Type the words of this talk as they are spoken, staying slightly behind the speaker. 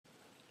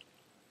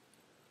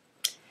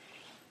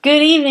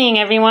Good evening,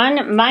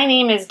 everyone. My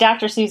name is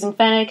Dr. Susan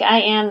Feneck.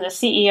 I am the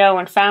CEO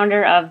and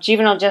founder of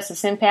Juvenile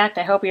Justice Impact.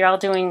 I hope you're all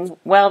doing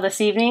well this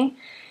evening.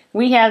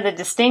 We have the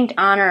distinct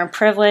honor and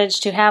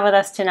privilege to have with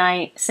us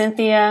tonight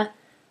Cynthia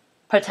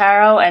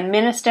Portaro, a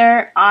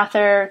minister,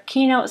 author,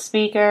 keynote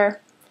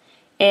speaker,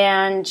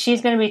 and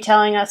she's going to be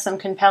telling us some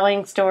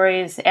compelling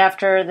stories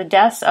after the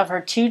deaths of her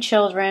 2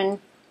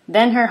 children,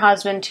 then her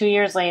husband 2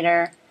 years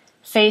later,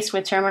 faced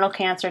with terminal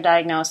cancer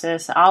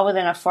diagnosis, all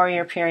within a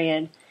 4-year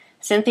period.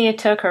 Cynthia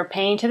took her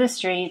pain to the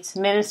streets,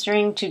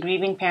 ministering to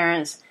grieving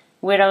parents,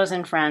 widows,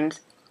 and friends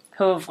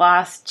who have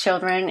lost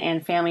children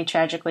and family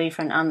tragically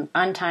from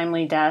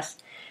untimely deaths.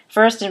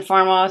 First and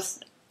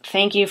foremost,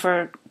 thank you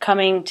for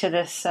coming to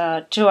this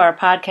to our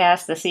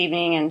podcast this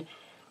evening, and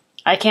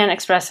I can't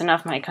express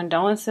enough my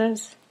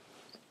condolences.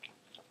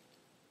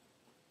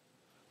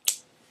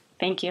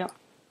 Thank you.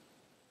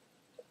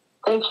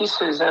 Thank you,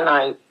 Susan.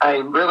 I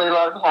really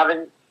love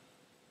having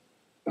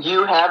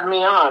you have me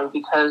on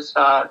because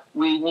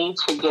we need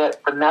to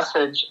get the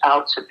message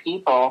out to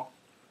people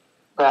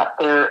that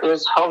there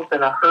is hope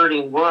in a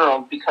hurting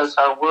world because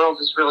our world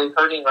is really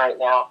hurting right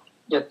now.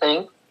 You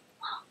think?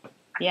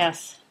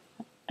 Yes.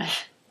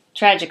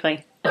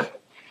 Tragically.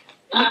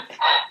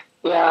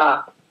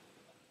 Yeah.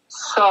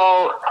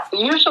 So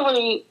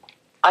usually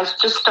I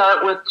just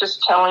start with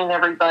just telling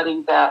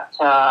everybody that,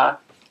 I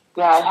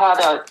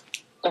had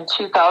in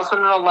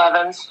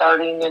 2011,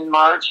 starting in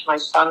March, my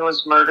son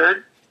was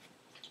murdered.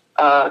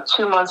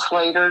 2 months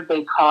later,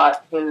 they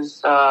caught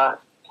his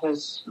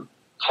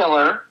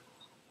killer.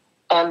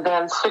 And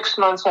then 6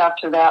 months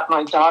after that,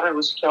 my daughter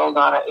was killed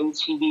on an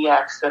ATV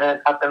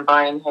accident up in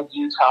Bryan Head,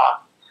 Utah.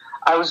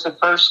 I was the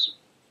first,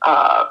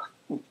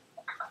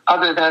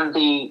 other than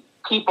the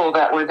people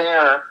that were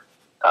there,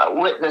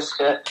 witnessed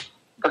it.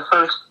 The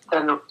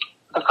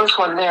first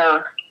one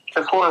there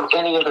before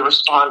any of the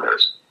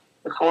responders,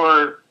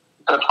 before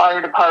the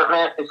fire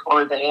department,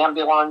 before the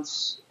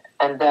ambulance,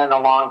 and then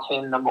along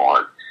came the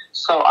morgue.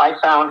 So I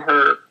found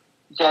her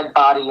dead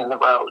body in the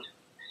road.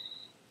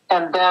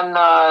 And then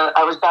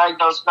I was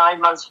diagnosed 9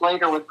 months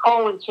later with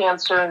colon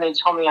cancer, and they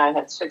told me I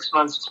had 6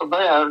 months to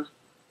live.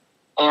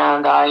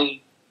 And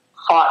I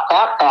fought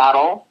that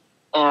battle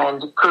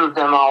and proved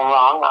them all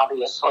wrong,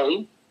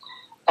 obviously.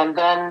 And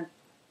then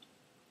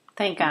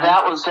thank God.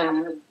 That was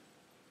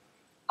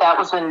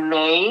in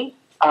May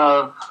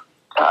of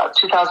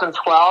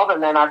 2012,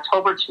 and then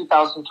October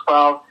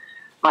 2012,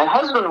 my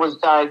husband was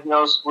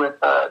diagnosed with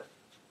a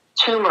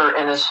tumor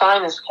in his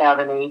sinus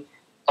cavity,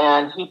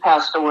 and he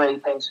passed away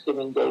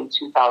Thanksgiving Day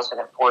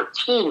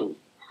 2014.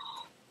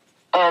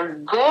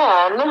 And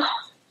then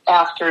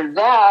after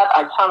that,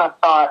 I kind of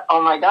thought,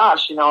 oh my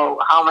gosh,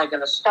 how am I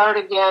going to start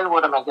again?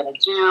 What am I going to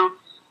do?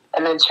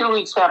 And then 2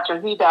 weeks after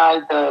he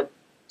died, the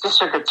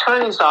district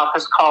attorney's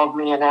office called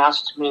me and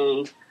asked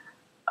me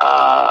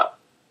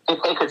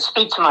if they could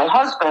speak to my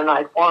husband.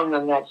 I informed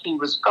them that he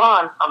was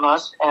gone from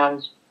us,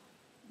 and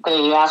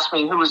they asked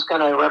me who was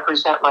going to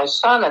represent my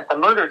son at the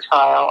murder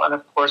trial, and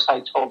of course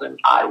I told him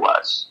I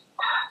was.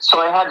 So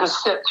I had to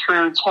sit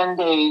through 10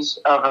 days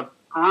of a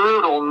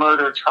brutal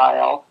murder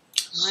trial,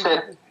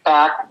 sit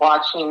back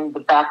watching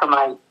the back of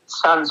my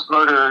son's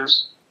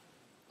murderer's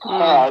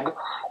head,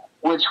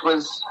 which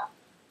was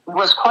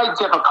quite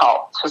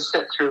difficult to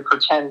sit through for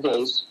 10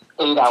 days,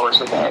 8 hours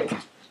a day.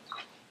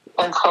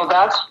 And so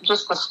that's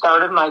just the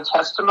start of my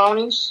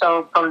testimony.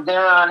 So from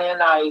there on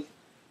in, I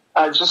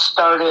just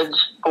started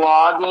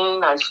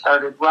blogging, I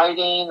started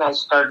writing, I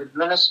started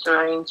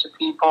ministering to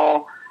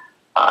people.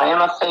 I am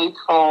a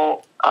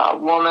faithful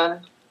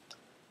woman.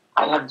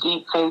 I have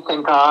deep faith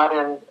in God,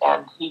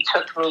 and He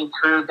took me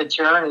through the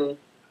journey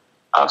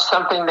of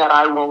something that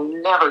I will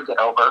never get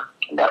over,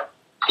 that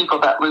people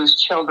that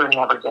lose children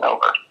never get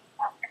over.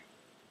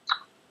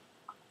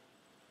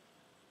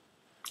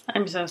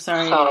 I'm so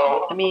sorry.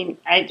 So,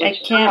 I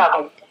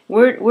can't.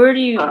 Where do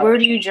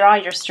you draw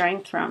your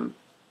strength from?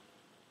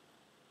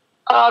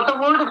 The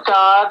Word of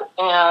God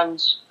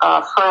and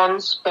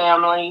friends,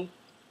 family,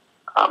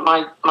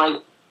 my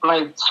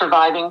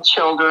surviving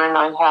children.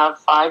 I have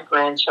 5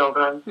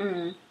 grandchildren,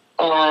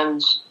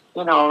 and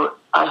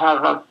I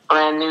have a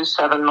brand new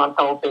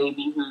 7-month-old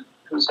baby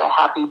who's a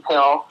happy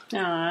pill.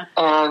 Aww.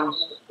 And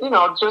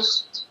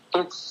just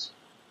it's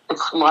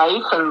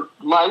life, and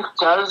life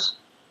does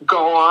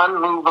go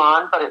on, move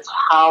on, but it's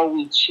how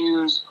we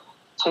choose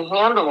to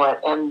handle it.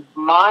 And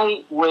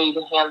my way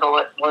to handle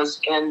it was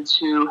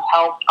to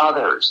help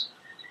others,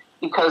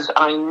 because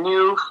I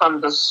knew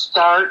from the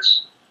start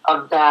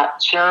of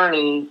that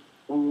journey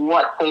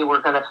what they were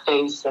going to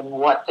face and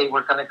what they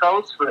were going to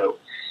go through.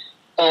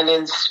 And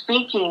in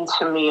speaking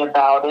to me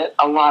about it,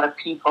 a lot of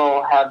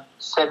people have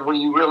said, well,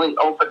 you really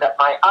opened up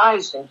my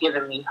eyes and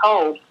given me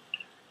hope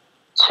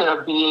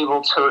to be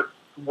able to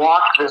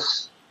walk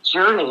this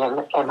journey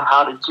and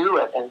how to do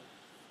it.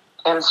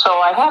 And so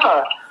I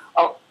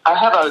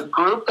have a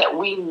group that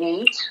we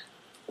meet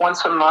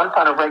once a month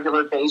on a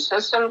regular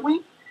basis, and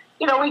we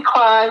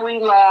cry, we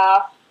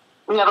laugh,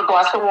 we have a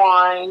glass of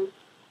wine,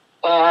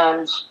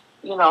 and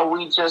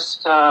we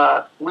just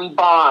we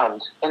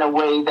bond in a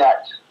way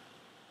that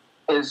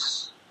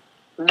is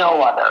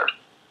no other,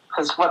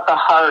 because what the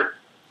heart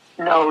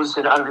knows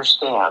and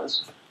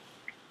understands.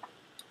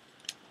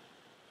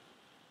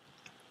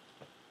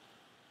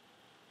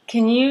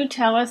 Can you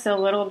tell us a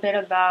little bit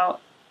about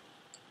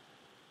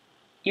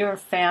your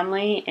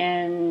family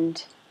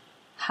and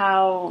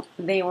how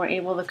they were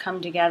able to come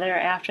together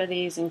after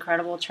these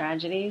incredible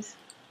tragedies?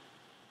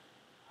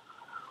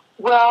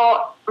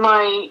 Well,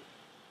 my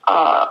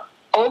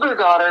older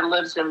daughter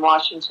lives in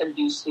Washington,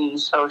 D.C.,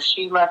 so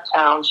she left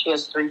town. She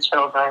has 3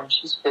 children.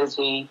 She's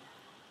busy.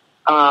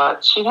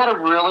 She had a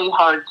really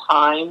hard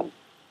time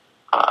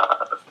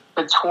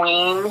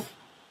between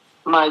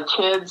my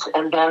kids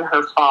and then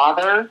her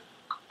father.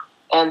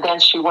 And then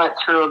she went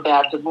through a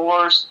bad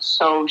divorce,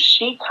 so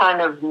she kind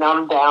of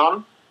numbed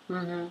down.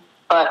 Mm-hmm.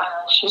 But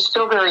she's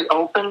still very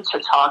open to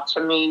talk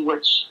to me,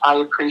 which I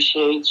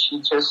appreciate.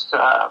 She just,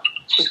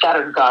 she's got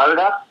her guard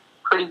up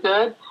pretty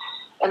good.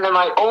 And then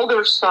my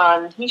older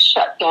son, he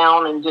shut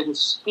down and didn't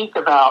speak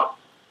about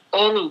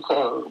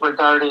anything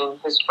regarding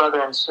his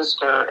brother and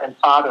sister and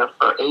father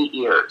for 8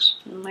 years.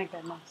 Oh my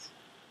goodness.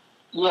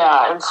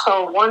 Yeah, and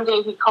so one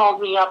day he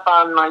called me up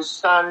on my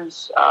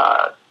son's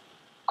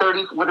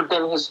would have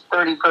been his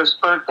 31st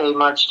birthday,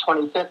 March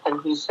 25th,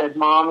 and he said,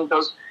 Mom, he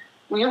goes,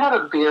 will you have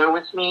a beer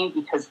with me?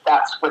 Because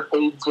that's what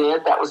they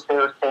did. That was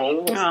their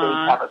thing, is they'd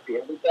have a beer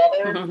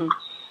together. Mm-hmm.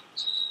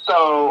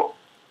 So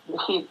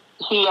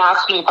he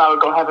asked me if I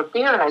would go have a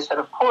beer, and I said,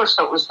 of course.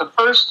 So it was the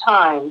first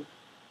time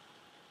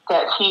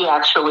that he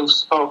actually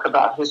spoke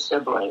about his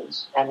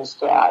siblings and his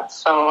dad.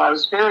 So I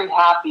was very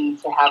happy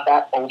to have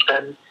that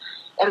open.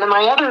 And then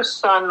my other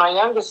son, my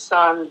youngest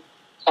son,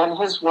 and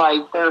his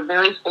wife, they're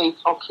very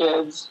faithful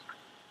kids.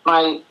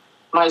 My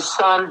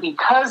son,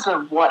 because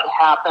of what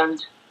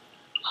happened,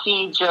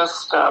 he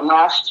just,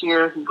 last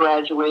year, he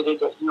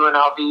graduated at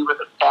UNLV with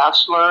a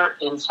bachelor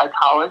in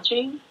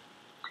psychology.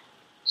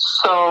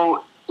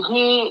 So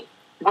he,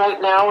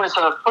 right now, is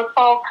a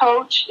football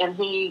coach, and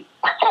he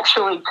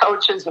actually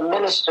coaches and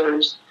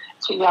ministers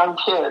to young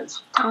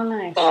kids. Oh,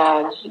 nice.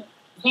 And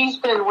he's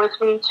been with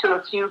me to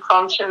a few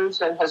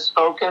functions and has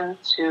spoken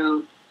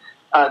to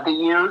the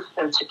youth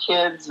and to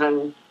kids,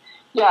 and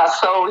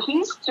so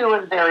he's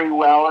doing very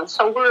well. And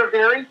so we're a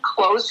very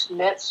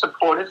close-knit,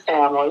 supportive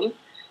family.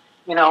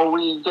 You know,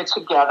 we get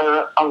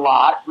together a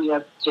lot. We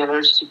have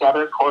dinners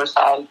together. Of course,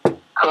 I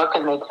cook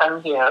and they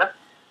come here.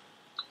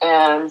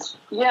 And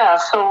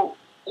so,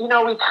 you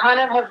know, we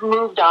kind of have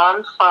moved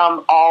on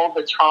from all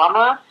the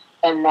trauma,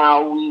 and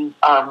now we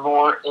are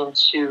more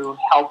into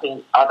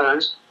helping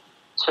others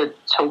to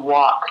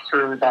walk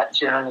through that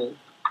journey.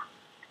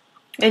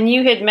 And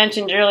you had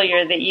mentioned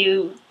earlier that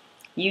you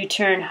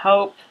turn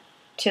hope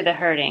to the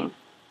hurting.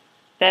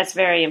 That's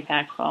very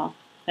impactful.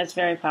 That's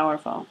very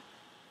powerful.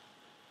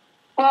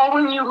 Well,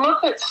 when you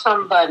look at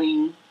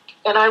somebody,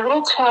 and I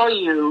will tell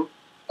you,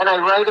 and I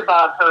write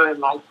about her in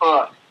my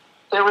book,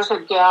 there was a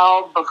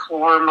gal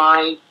before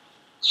my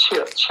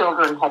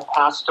children had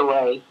passed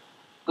away.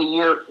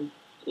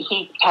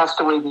 He passed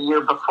away the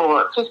year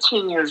before,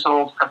 15 years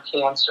old from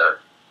cancer,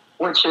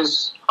 which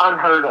is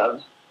unheard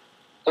of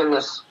in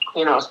this,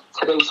 you know,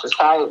 today's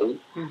society.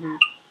 Mm-hmm.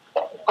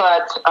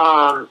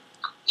 But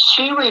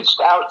she reached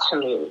out to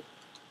me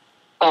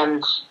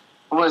and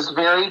was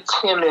very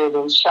timid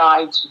and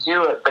shy to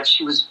do it, but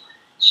she was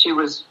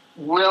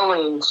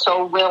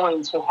so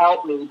willing to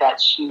help me that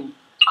she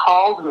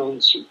called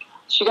me.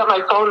 She got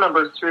my phone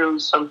number through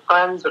some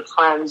friends of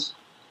friends,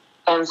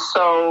 and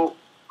so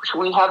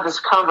we had this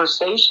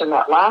conversation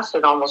that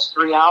lasted almost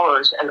 3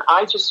 hours, and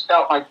I just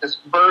felt like this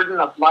burden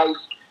of life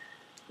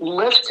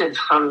lifted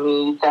from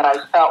me, that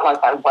I felt like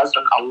I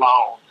wasn't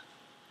alone.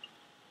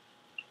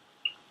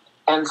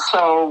 And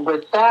so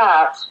with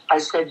that, I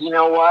said, you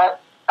know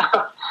what?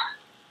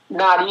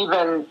 Not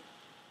even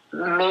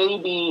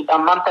maybe a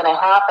month and a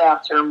half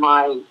after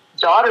my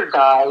daughter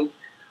died,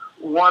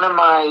 one of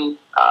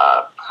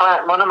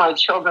my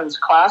children's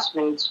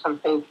classmates from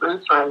Faith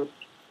Lutheran,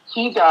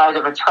 he died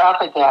of a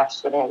traffic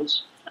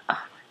accident,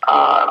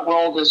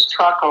 rolled his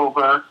truck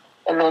over.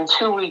 And then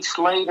 2 weeks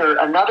later,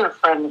 another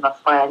friend of a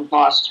friend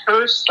lost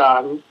her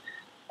son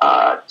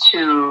at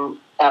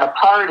a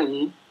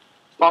party,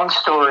 long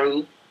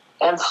story.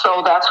 And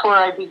so that's where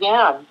I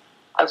began.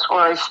 That's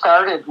where I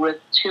started, with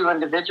 2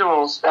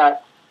 individuals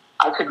that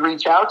I could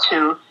reach out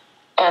to.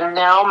 And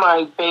now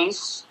my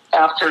base,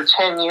 after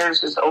 10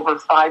 years, is over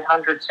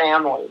 500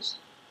 families.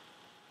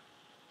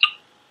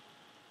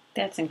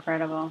 That's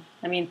incredible.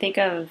 I mean, think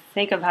of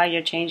how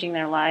you're changing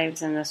their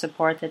lives and the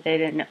support that they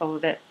didn't know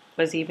that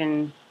was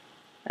even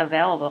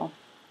available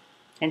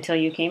until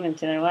you came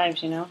into their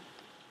lives, you know?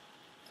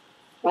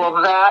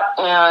 Well, that,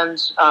 and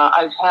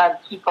I've had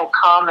people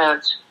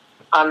comment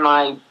on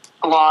my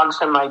blogs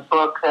and my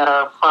book that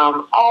are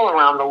from all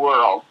around the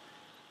world.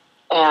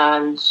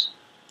 And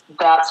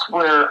that's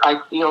where I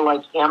feel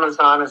like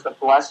Amazon is a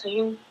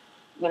blessing,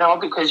 you know,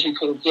 because you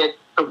can get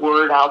the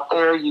word out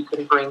there, you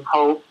can bring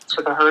hope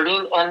to the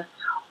hurting, and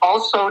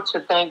also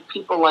to thank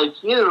people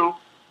like you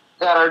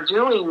that are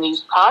doing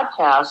these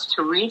podcasts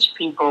to reach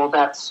people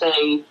that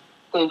say,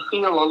 they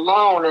feel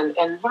alone.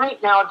 And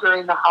right now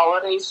during the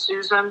holidays,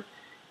 Susan,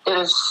 it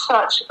is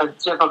such a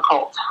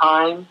difficult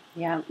time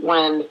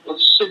when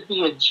it should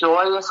be a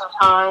joyous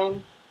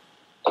time.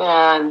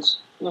 And,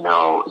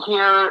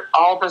 here,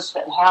 all this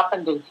that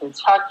happened in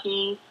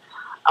Kentucky,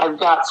 I've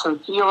got some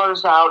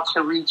feelers out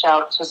to reach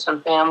out to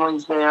some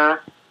families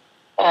there.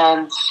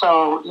 And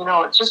so,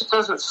 it just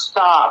doesn't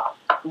stop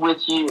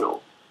with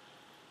you.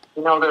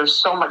 There's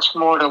so much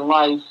more to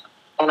life.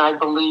 And I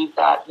believe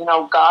that,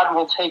 God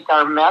will take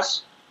our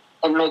mess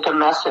and make a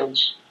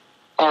message,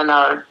 and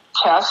our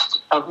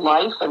test of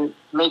life and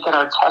make it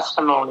our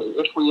testimony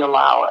if we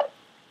allow it.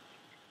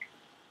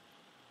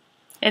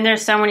 And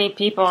there's so many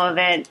people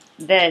that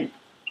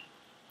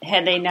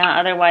had they not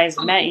otherwise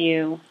met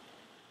you,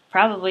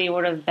 probably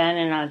would have been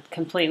in a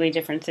completely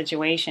different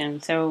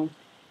situation. So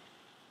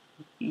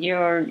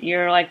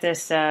you're like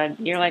this.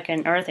 You're like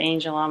an earth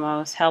angel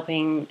almost,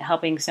 helping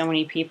so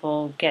many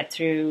people get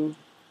through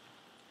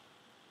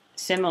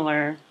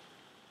similar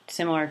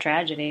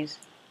tragedies.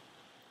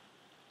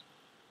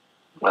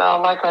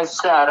 Well, like I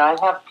said, I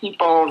have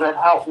people that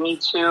help me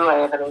too. I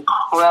have an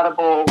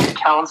incredible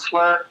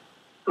counselor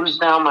who's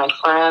now my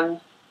friend.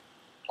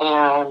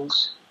 And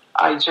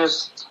I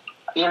just,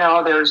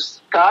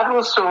 God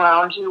will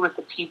surround you with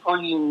the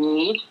people you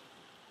need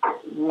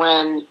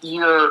when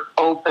you're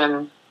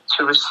open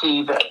to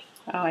receive it.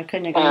 Oh, I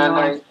couldn't agree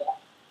more.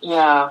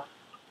 Yeah.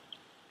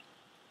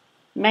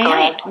 May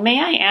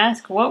I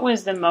ask, what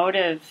was the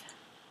motive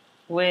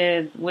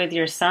with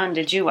your son?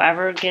 Did you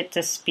ever get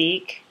to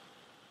speak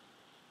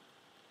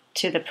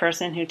to the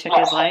person who took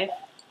his life?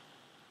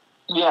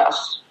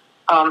 Yes.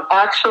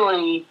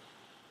 Actually,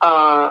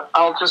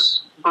 I'll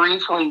just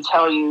briefly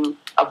tell you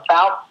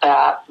about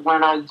that.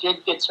 When I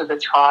did get to the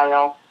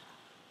trial,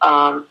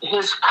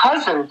 his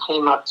cousin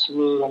came up to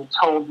me and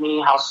told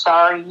me how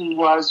sorry he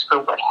was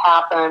for what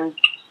happened.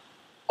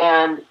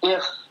 And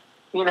if,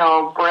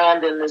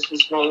 Brandon is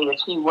his name, if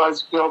he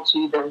was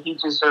guilty, then he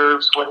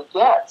deserves what he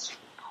gets.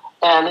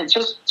 And it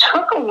just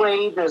took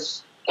away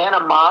this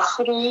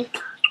animosity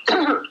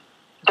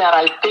that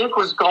I think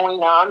was going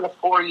on the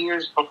 4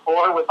 years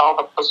before with all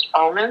the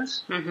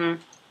postponements.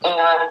 Mm-hmm.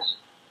 And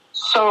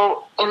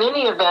so in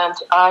any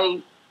event,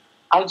 I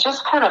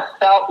just kind of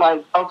felt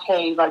like,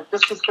 okay, like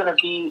this is going to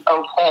be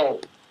okay.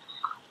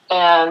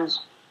 And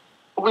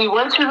we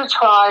went through the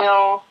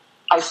trial.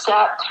 I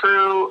sat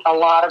through a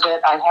lot of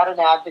it. I had an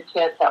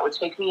advocate that would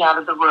take me out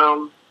of the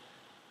room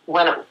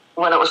when it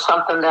was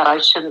something that I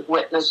shouldn't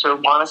witness or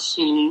want to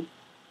see.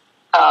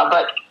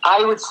 But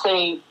I would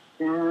say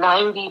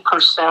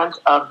 90%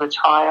 of the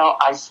trial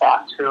I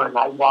sat through and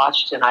I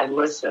watched and I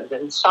listened.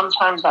 And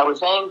sometimes I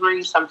was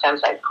angry,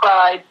 sometimes I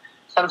cried,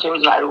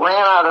 sometimes I ran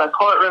out of the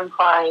courtroom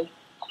crying.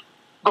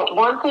 But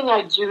one thing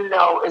I do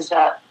know is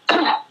that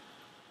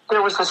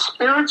there was a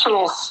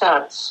spiritual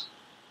sense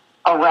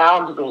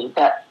around me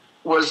that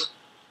was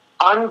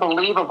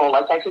unbelievable.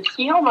 Like I could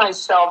feel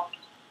myself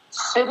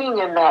sitting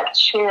in that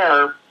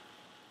chair,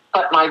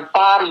 but my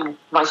body,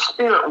 my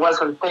spirit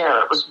wasn't there.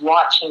 It was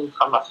watching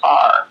from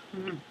afar.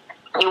 Mm-hmm.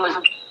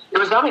 It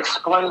was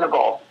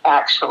unexplainable,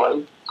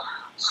 actually.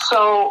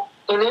 So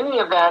in any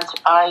event,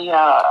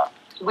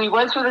 we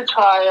went through the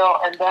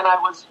trial, and then I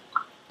was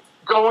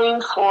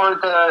going for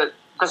the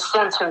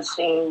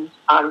sentencing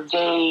on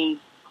day,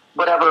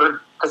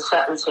 whatever the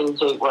sentencing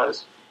date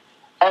was.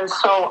 And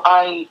so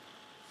I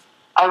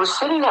was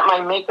sitting at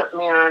my makeup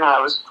mirror, and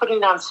I was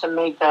putting on some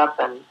makeup,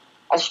 and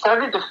I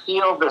started to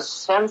feel this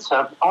sense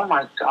of, oh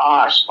my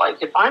gosh,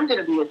 like if I'm going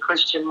to be a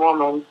Christian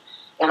woman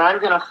and I'm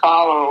going to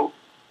follow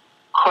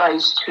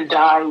Christ who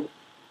died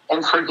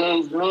and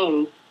forgave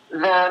me,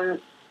 then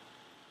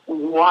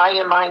why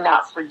am I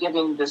not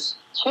forgiving this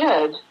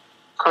kid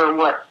for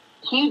what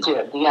he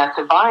did, the act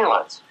of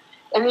violence?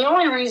 And the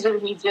only reason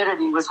he did it,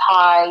 he was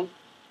high,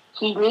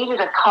 he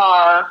needed a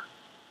car,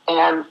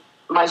 and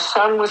my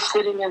son was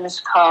sitting in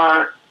his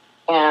car,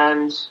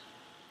 and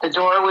the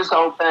door was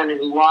open, and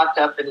he walked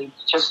up and he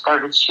just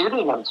started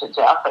shooting him to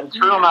death and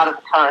threw him out of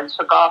the car and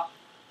took off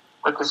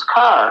with his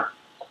car.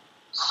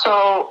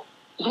 So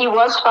he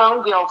was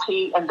found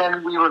guilty, and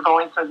then we were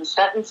going for the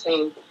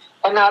sentencing.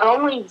 And not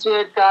only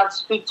did God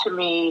speak to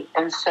me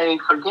and say,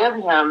 forgive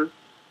him,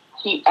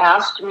 he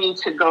asked me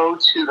to go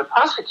to the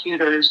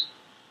prosecutors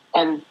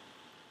and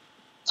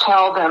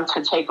tell them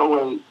to take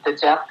away the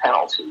death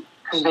penalty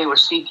because they were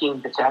seeking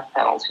the death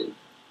penalty.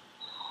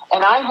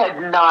 And I had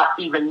not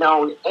even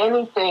known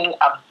anything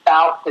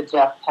about the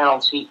death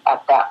penalty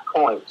at that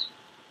point.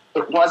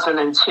 It wasn't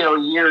until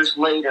years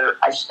later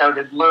I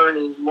started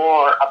learning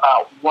more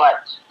about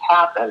what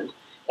happened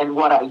and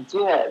what I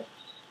did.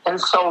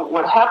 And so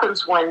what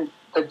happens when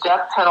the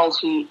death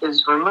penalty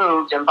is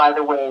removed, and by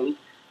the way,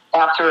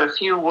 after a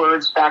few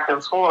words back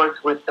and forth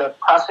with the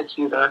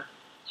prosecutor,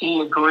 he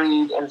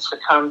agreed and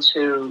succumbed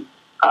to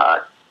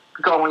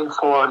going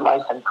for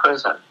life in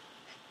prison.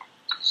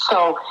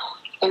 So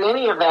in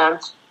any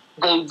event,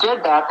 they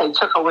did that. They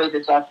took away the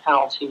death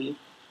penalty.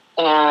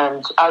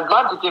 And I'd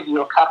love to give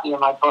you a copy of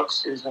my book,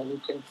 Susan.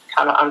 You can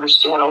kind of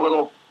understand a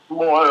little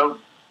more of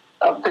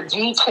the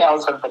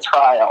details of the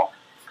trial,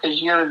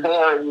 because you're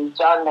there and you've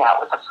done that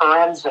with the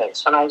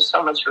forensics, and I have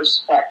so much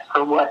respect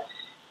for what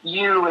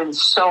you and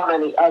so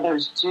many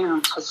others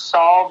do to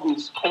solve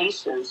these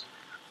cases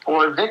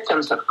for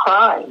victims of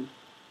crime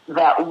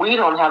that we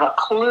don't have a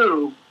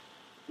clue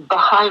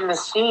behind the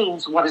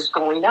scenes what is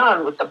going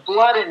on with the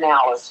blood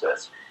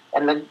analysis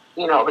and the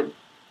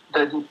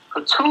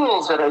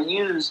tools that are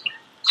used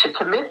to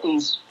commit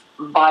these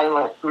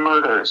violent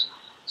murders.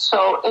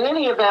 So in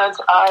any event,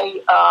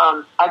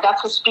 I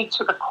got to speak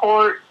to the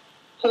court,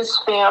 his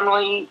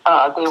family,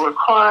 they were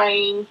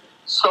crying.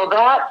 So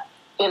that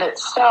in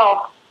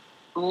itself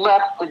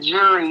left the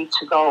jury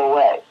to go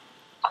away.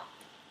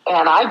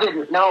 And I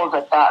didn't know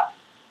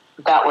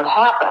that would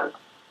happen,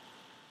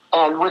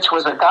 and which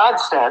was a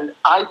godsend,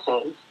 I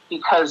think,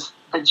 because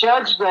the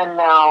judge then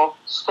now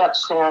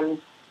steps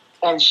in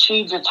and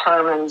she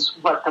determines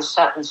what the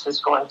sentence is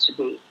going to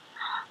be.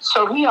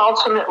 So he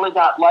ultimately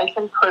got life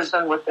in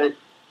prison with a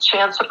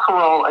chance of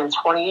parole in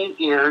 28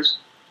 years.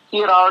 He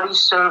had already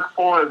served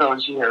 4 of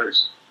those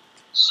years.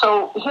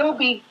 So he'll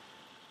be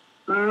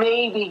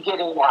maybe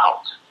getting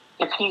out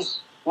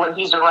when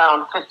he's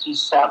around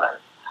 57.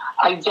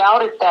 I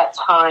doubt at that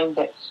time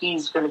that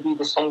he's going to be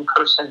the same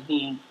person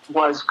he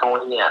was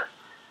going in.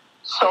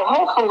 So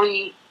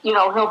hopefully,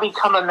 he'll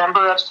become a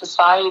member of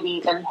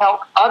society and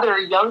help other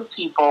young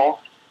people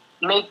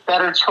make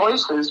better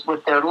choices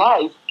with their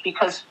life,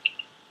 because,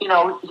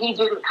 he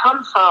didn't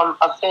come from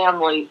a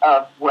family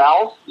of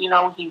wealth. He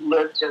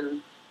lived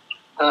in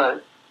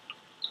the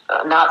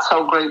not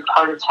so great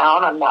part of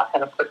town. I'm not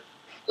going to put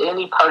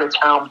any part of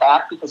town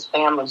back, because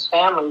family's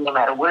family, no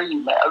matter where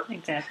you live.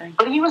 Exactly.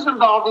 But he was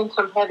involved in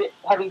some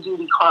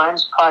heavy-duty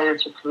crimes prior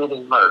to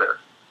committing murder.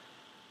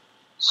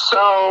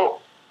 So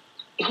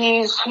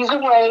he's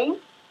away.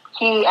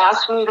 He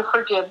asked me to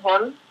forgive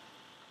him.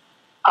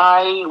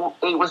 I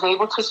was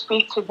able to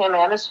speak to him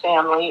and his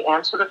family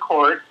and to the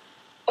court,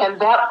 and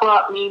that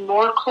brought me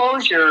more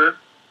closure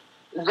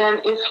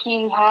than if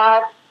he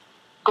had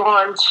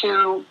gone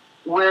to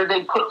where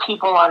they put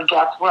people on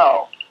death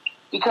row.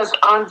 Because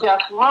on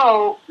death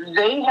row,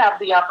 they have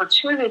the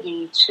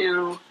opportunity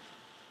to,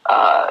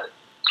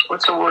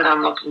 what's the word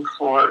I'm looking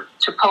for?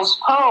 To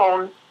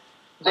postpone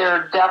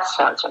their death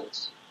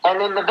sentence.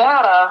 And in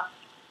Nevada,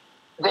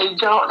 they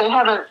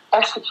haven't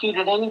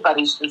executed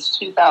anybody since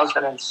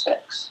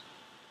 2006.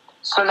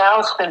 So now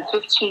it's been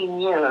 15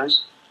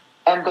 years,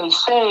 and they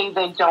say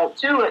they don't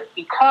do it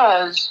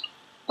because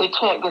they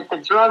can't get the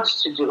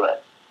drugs to do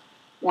it,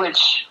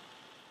 which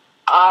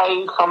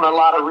from a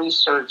lot of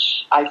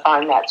research, I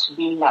find that to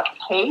be not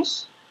the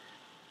case.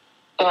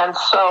 And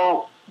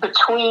so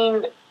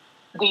between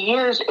the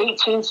years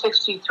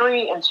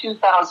 1863 and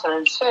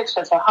 2006,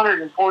 that's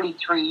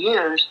 143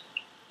 years,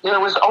 there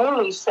was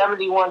only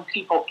 71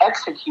 people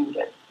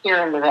executed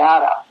here in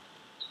Nevada.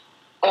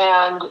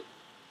 And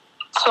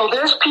so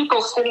there's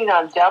people sitting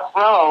on death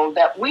row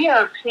that we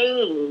are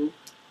paying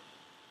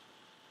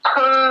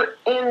per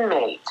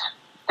inmate.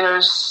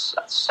 There's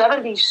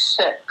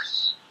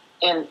 76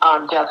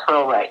 on death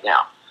row right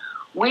now.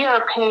 We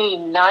are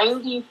paying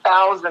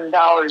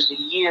 $90,000 a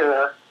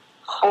year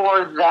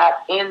for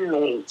that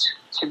inmate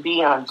to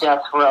be on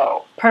death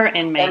row. Per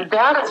inmate. And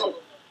that is,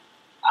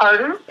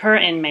 pardon? Per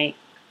inmate.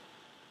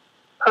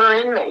 Per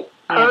inmate.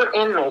 Yeah. Per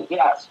inmate,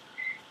 yes.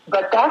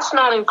 But that's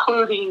not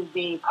including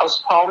the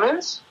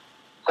postponements,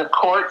 the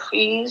court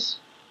fees,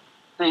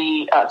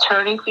 the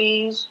attorney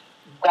fees.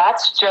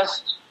 That's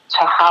just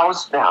to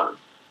house them,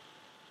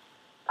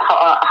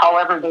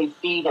 however they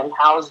feed and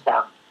house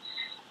them.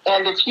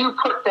 And if you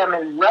put them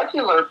in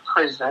regular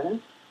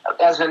prison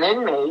as an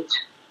inmate,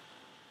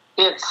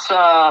 it's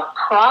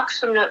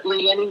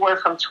approximately anywhere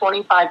from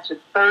 $25,000 to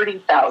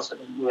 $30,000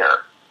 a year.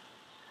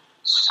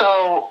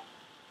 So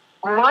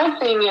my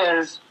thing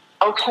is,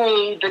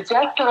 okay, the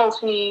death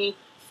penalty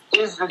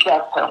is the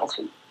death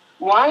penalty.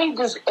 Why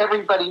does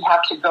everybody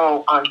have to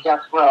go on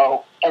death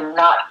row and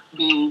not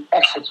be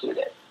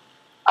executed?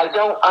 I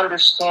don't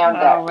understand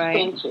that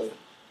thinking.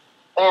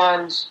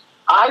 And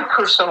I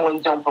personally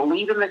don't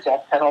believe in the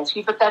death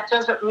penalty, but that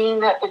doesn't mean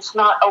that it's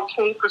not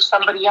okay for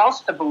somebody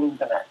else to believe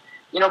in it.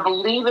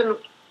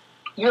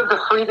 You have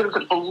the freedom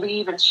to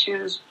believe and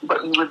choose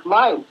what you would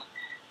like.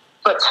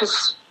 But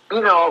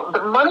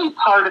the money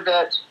part of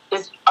it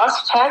is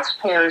us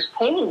taxpayers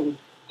paying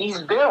these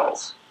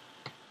bills.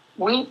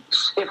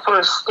 For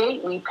a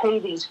state, we pay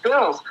these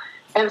bills.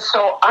 And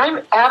so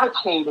I'm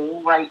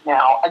advocating right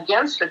now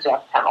against the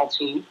death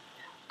penalty.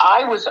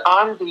 I was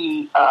on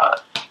the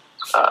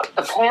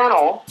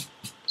panel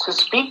to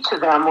speak to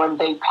them when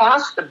they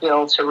passed the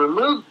bill to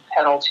remove the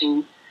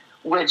penalty,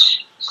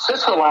 which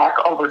Sisolak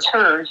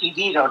overturned. He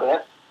vetoed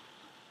it.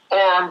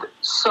 And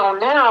so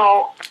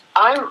now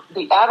I'm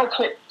the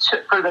advocate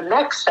for the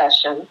next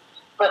session,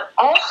 but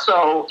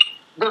also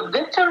the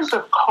victims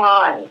of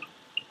crime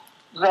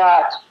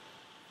that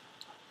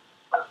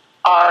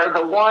are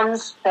the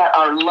ones that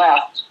are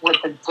left with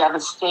the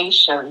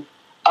devastation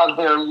of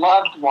their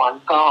loved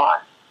one gone.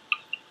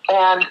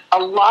 And a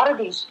lot of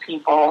these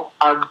people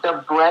are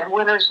the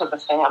breadwinners of the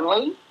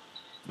family.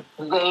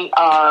 They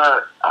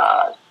are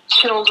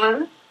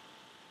children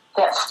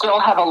that still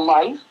have a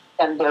life,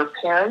 and their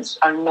parents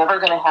are never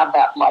going to have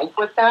that life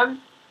with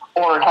them,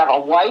 or have a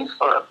wife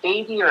or a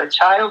baby or a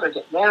child, or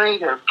get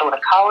married or go to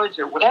college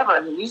or whatever.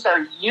 I mean, these are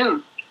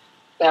youth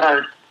that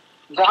are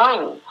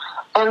dying.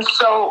 And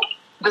so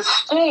the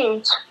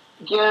state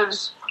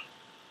gives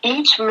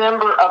each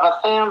member of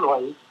a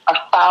family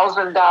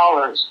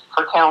 $1,000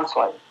 for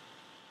counseling.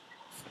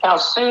 Now,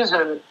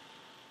 Susan,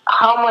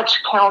 how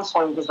much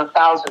counseling does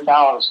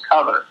 $1,000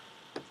 cover?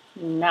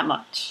 Not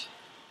much.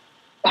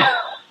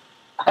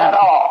 At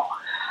all.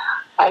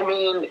 I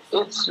mean,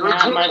 it's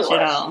ridiculous. Not much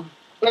at all.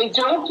 They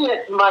don't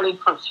get money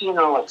for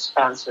funeral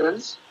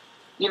expenses.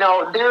 You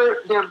know,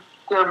 they're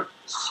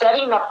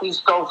setting up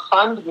these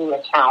GoFundMe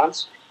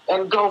accounts,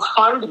 and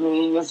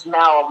GoFundMe is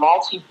now a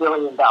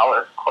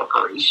multi-billion-dollar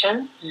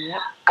corporation. Yeah.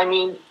 I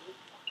mean,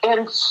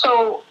 and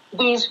so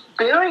these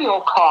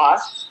burial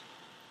costs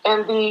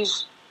and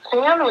these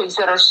families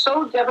that are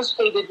so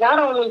devastated, not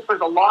only for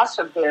the loss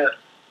of their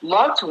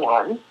loved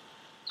one,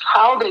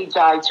 how they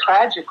die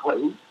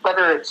tragically,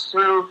 whether it's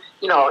through,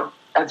 you know,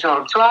 a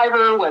drunk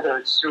driver, whether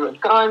it's through a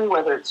gun,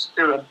 whether it's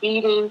through a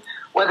beating,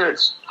 whether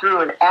it's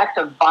through an act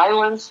of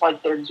violence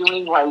like they're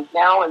doing right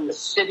now in the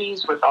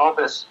cities with all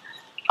this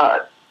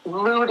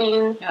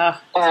looting.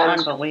 Oh, it's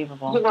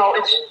unbelievable. You know,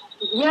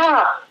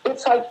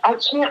 it's like I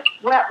can't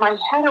wrap my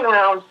head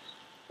around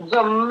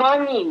the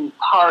money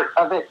part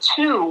of it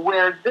too,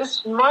 where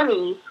this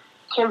money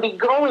can be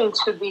going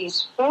to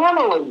these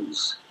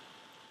families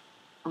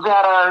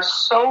that are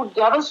so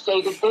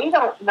devastated. They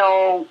don't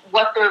know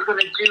what they're going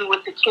to do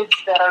with the kids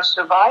that are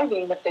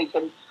surviving, if they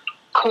can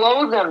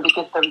clothe them to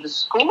get them to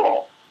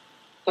school,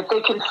 if they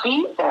can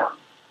feed them.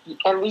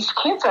 And these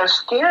kids are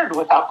scared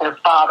without their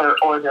father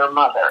or their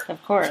mother.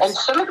 Of course. And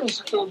some of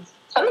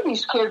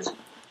these kids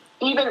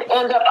even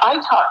end up,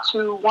 I talked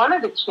to one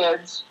of the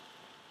kids,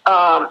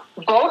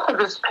 both of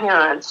his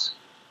parents,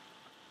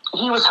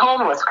 he was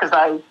homeless because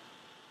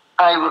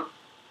I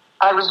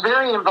was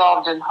very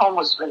involved in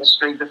homeless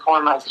ministry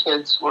before my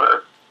kids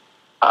were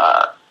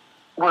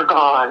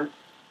gone.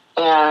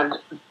 And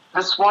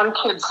this one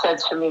kid said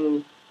to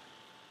me,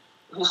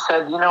 he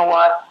said, you know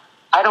what?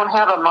 I don't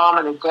have a mom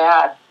and a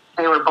dad.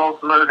 They were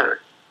both murdered.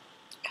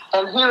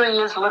 And here he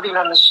is living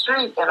on the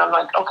street. And I'm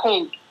like,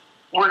 okay,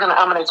 I'm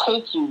going to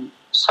take you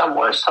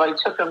somewhere. So I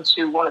took him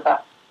to one of the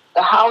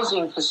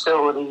housing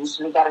facilities,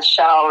 and he got a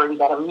shower, he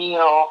got a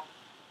meal,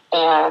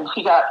 and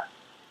he got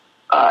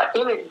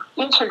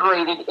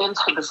integrated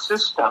into the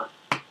system,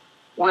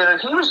 where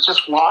he was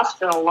just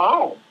lost and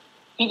alone.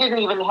 He didn't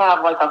even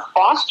have like a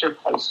foster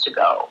place to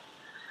go.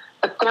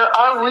 But there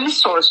are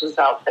resources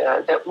out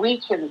there that we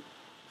can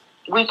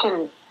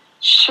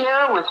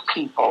share with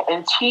people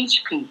and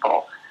teach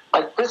people,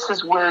 like, this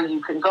is where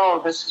you can go,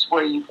 this is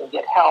where you can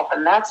get help.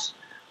 And that's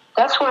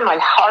where my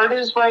heart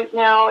is right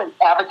now, and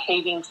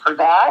advocating for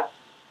that.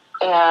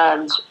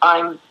 And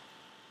I'm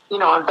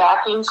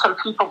backing some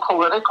people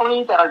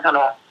politically that are going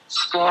to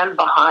stand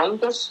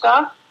behind this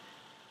stuff.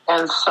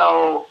 And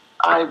so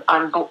I'm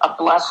a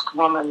blessed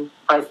woman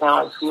right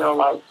now. I feel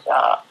like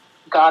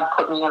God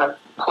put me in a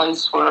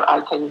place where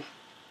I can,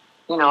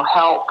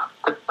 help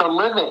the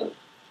living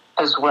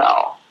as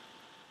well.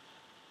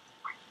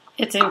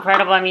 It's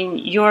incredible. I mean,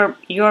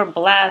 you're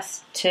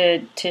blessed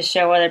to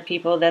show other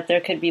people that there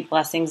could be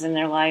blessings in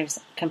their lives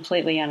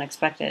completely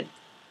unexpected.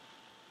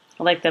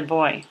 Like the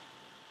boy.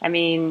 I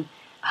mean,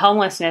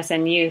 homelessness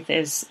in youth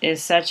is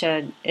such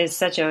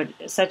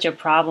a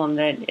problem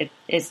that it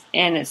is,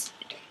 and it's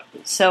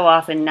so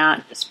often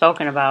not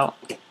spoken about.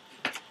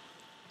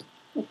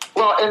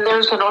 Well, and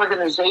there's an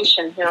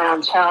organization here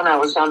in town. I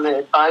was on the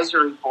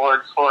advisory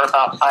board for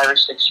about 5 or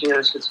 6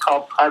 years. It's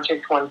called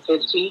Project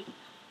 150,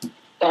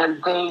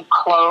 and they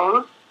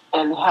clothe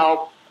and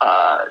help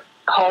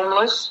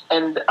homeless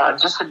and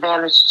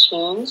disadvantaged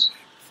teens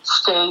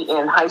stay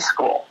in high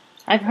school.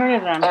 I've heard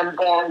of them. And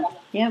then,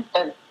 yep.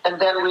 And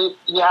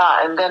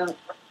then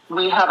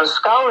we have a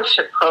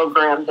scholarship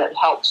program that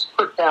helps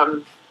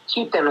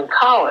keep them in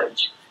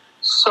college.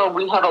 So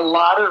we have a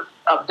lot of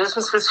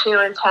businesses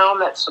here in town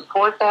that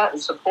support that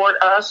and support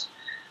us.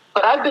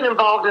 But I've been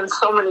involved in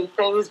so many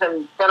things,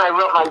 and then I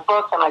wrote my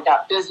book and I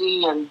got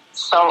busy, and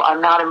so I'm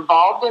not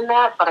involved in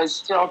that, but I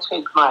still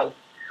take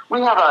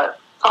we have a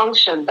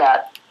function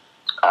that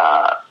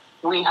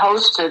we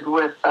hosted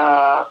with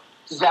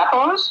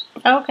Zappos.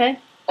 Okay.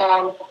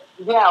 And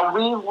yeah,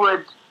 we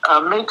would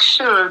make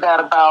sure that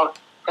about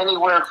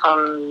anywhere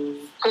from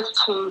 1,500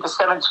 to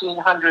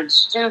 1,700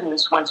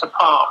 students went to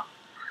prom.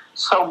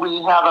 So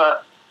we have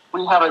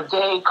a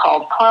day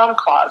called Prom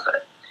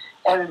Closet,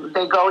 and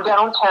they go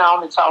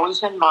downtown. It's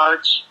always in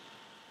March,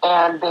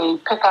 and they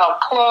pick out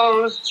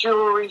clothes,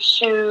 jewelry,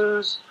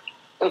 shoes.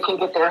 They can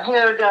get their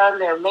hair done,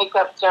 their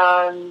makeup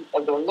done,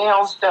 and their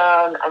nails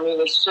done. I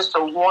mean, it's just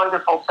a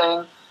wonderful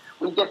thing.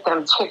 We get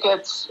them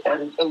tickets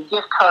and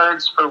gift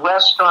cards for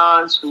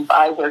restaurants. We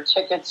buy their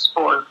tickets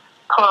for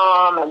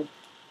prom, and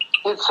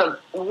it's a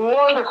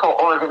wonderful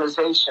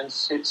organization,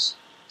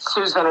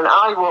 Susan, and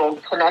I will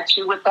connect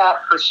you with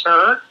that for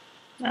sure.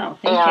 Oh,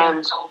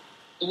 thank you.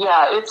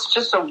 Yeah, it's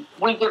just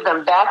we give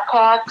them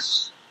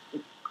backpacks,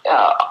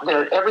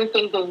 they're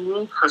everything they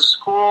need for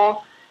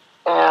school,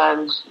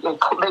 and they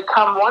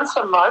come once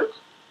a month.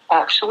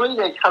 Actually,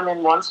 they come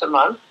in once a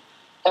month,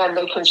 and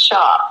they can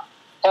shop.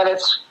 And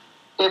it's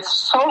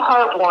so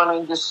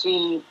heartwarming to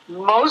see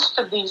most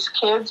of these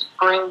kids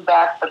bring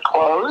back the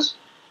clothes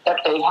that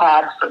they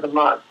had for the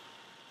month.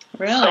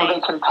 Really? So they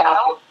can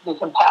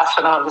pass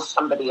it on to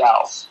somebody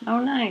else. Oh,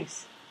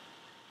 nice.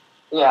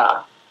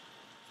 Yeah.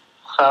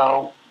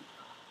 So,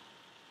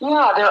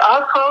 yeah, there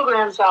are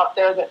programs out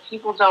there that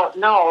people don't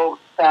know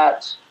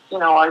that,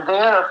 are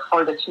there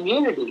for the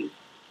community.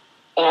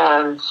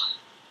 And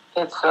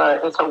it's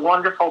a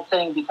wonderful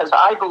thing, because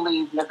I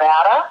believe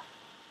Nevada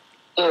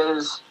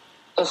is,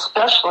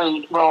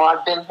 especially,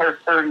 I've been here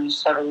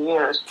 37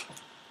 years.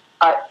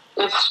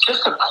 It's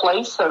just a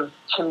place of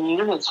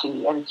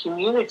community, and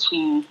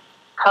community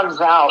comes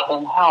out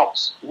and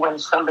helps when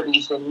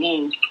somebody's in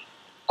need.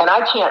 And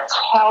I can't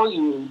tell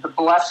you the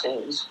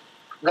blessings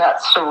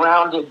that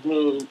surrounded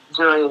me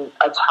during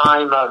a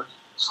time of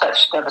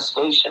such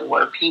devastation,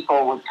 where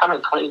people would come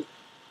and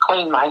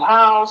clean my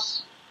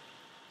house.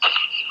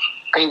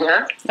 Are you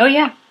there? Oh,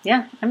 yeah,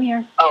 I'm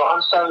here. Oh,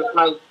 I'm sorry,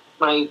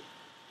 my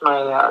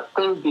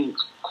thing beat.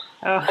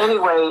 Oh.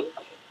 Anyway,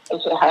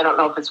 I don't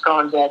know if it's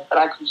gone dead, but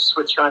I can just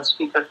switch you on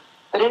speaker.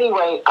 But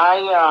anyway,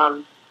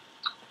 I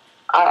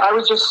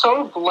was just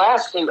so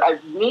blessed. I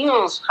had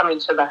meals coming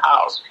to the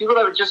house. People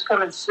that would just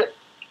come and sit.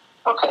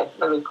 Okay,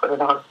 let me put it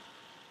on.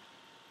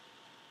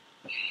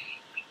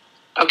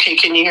 Okay,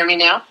 can you hear me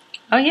now?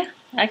 Oh, yeah,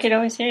 I could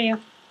always hear you.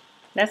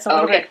 That's a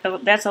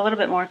little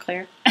bit more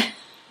clear.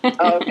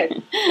 Oh,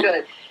 okay,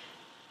 good.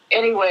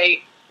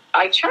 Anyway,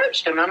 I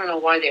charged them. I don't know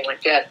why they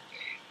went dead.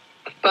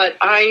 But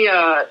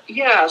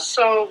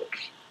so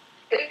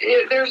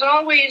there's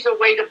always a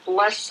way to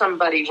bless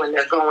somebody when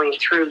they're going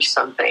through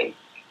something.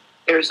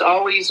 There's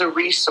always a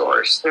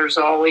resource. There's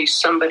always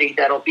somebody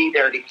that'll be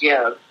there to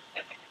give.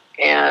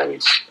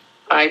 And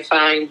I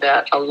find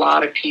that a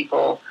lot of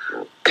people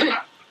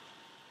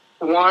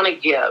want to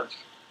give.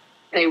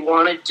 They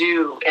want to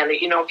do. And,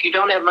 if you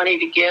don't have money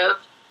to give,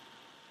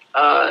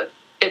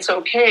 it's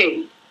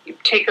okay. You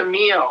take a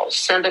meal,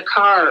 send a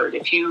card.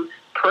 If you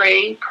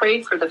pray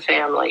for the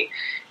family.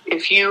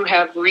 If you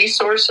have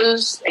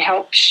resources,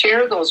 help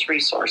share those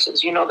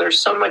resources. There's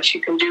so much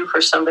you can do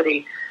for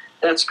somebody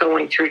that's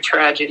going through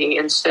tragedy,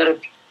 instead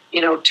of,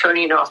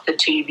 turning off the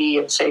TV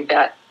and say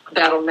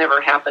that'll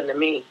never happen to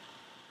me.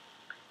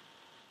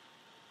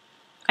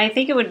 I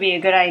think it would be a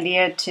good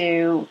idea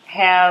to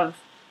have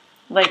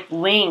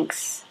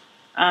links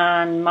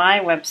on my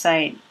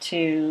website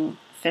to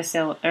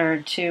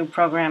to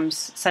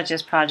programs such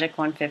as Project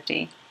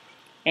 150.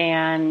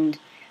 And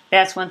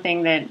that's one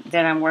thing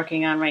that I'm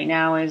working on right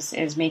now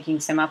is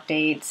making some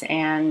updates.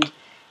 And,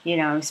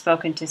 I've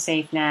spoken to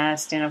Safe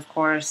Nest and, of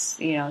course,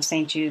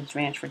 St. Jude's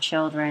Ranch for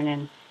Children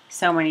and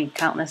so many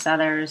countless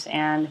others.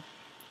 And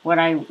what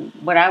I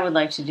would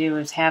like to do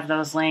is have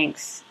those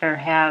links, or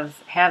have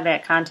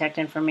that contact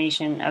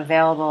information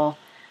available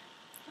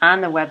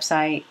on the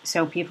website,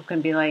 so people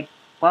can be like,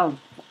 whoa,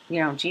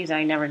 geez,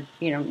 I never,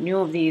 knew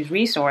of these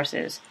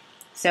resources.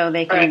 So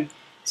they can, right.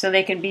 So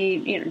they can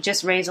be,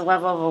 just raise a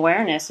level of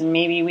awareness, and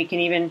maybe we can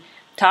even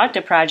talk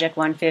to Project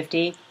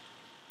 150,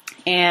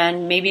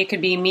 and maybe it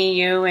could be me,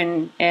 you,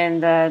 and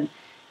the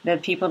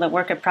people that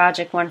work at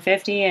Project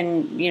 150,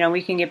 and,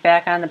 we can get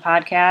back on the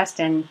podcast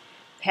and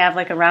have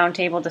a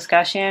roundtable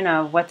discussion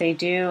of what they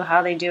do,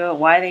 how they do it,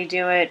 why they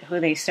do it, who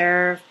they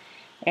serve,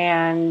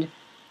 and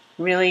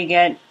really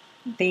get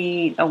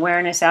the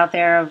awareness out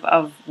there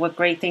of what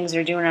great things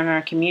they're doing in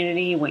our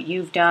community, what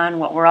you've done,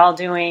 what we're all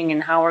doing,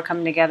 and how we're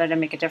coming together to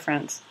make a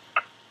difference.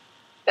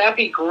 That'd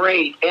be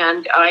great.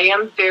 And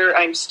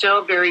I'm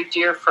still very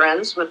dear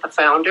friends with the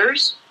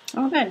founders.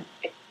 Oh, good.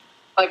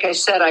 Like I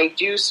said, I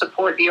do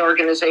support the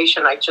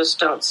organization. I just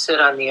don't sit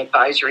on the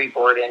advisory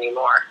board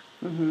anymore.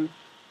 Mm-hmm.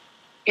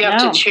 You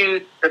have to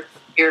choose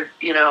your,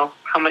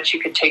 how much you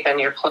could take on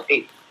your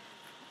plate.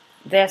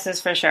 This is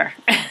for sure.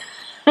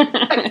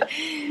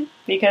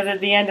 Because at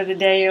the end of the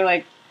day, you're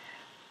like,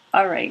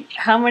 all right,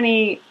 how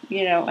many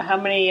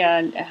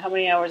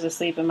hours of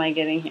sleep am I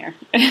getting here?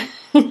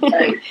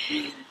 Right.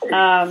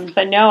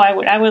 But no,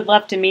 I would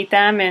love to meet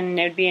them, and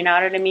it would be an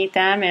honor to meet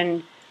them.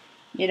 And,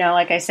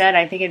 like I said,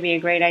 I think it'd be a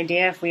great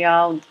idea if we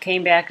all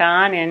came back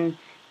on and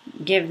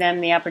give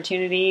them the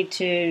opportunity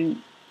to,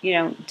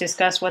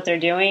 discuss what they're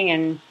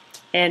doing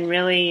and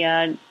really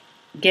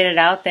get it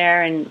out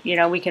there. And,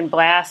 we can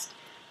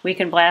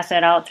blast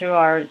that out through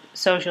our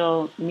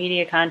social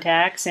media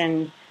contacts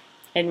and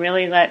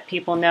really let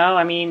people know.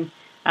 I mean,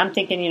 I'm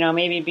thinking,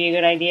 maybe it'd be a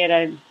good idea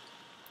to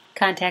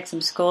contact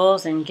some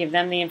schools and give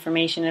them the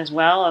information as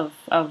well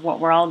of what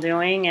we're all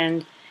doing.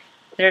 And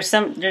there's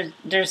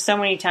so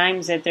many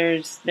times that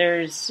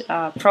there's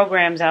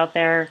programs out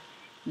there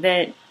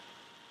that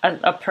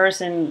a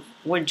person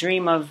would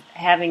dream of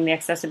having the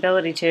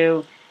accessibility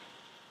to,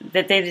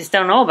 that they just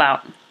don't know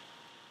about.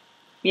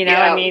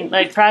 Yeah. I mean,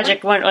 like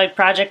Project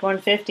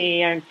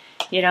 150, and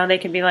they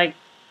could be like,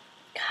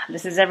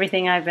 this is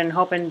everything I've been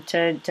hoping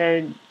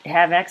to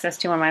have access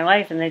to in my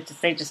life. And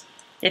they just,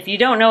 if you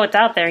don't know what's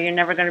out there, you're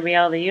never going to be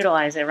able to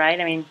utilize it, right?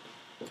 I mean,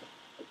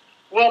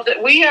 well,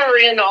 we are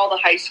in all the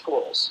high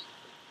schools,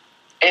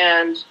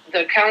 and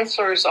the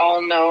counselors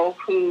all know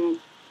who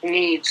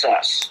needs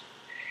us.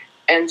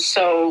 And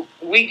so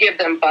we give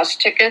them bus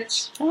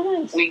tickets. Oh,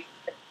 nice. We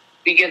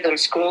give them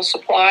school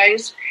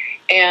supplies.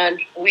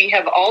 And we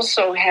have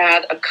also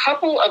had a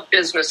couple of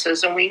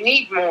businesses, and we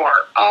need more,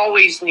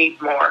 always need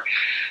more.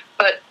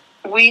 But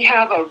we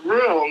have a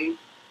room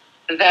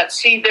that,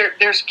 see,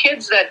 there's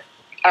kids that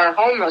are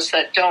homeless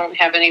that don't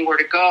have anywhere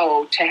to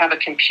go to have a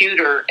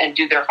computer and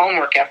do their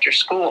homework after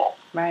school.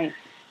 Right.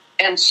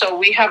 And so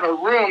we have a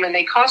room, and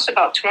they cost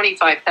about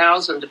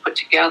 $25,000 to put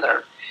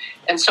together.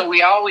 And so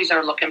we always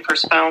are looking for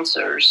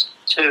sponsors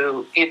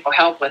to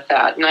help with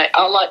that. And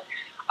I'll let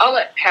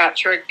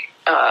Patrick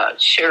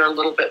share a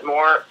little bit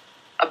more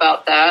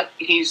about that.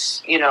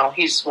 He's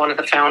one of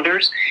the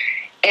founders.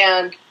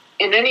 And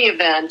in any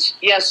event,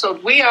 so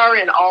we are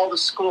in all the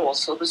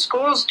schools. So the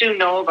schools do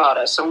know about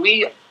us, and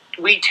we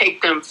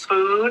take them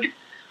food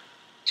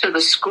to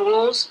the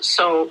schools.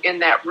 So in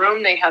that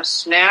room, they have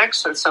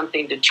snacks and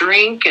something to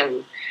drink,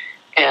 and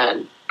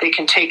they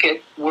can take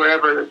it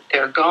wherever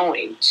they're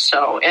going.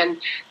 So,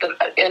 and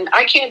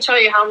I can't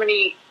tell you how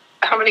many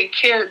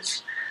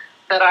kids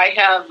that I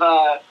have.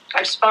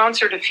 I've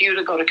sponsored a few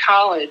to go to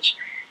college,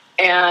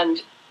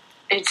 and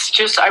it's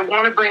just, I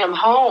want to bring them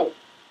home.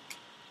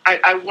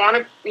 I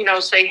want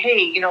to, say,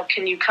 hey,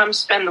 can you come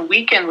spend the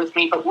weekend with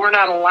me? But we're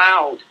not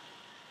allowed.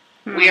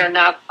 We are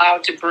not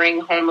allowed to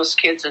bring homeless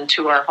kids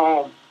into our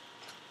home.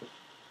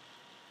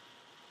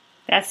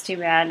 That's too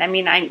bad. I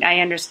mean,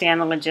 I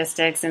understand the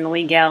logistics and the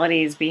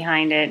legalities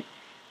behind it,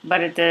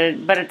 but at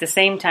the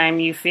same time,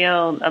 you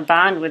feel a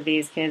bond with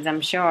these kids.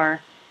 I'm sure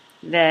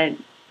that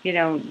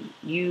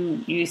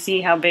you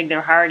see how big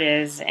their heart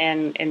is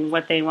and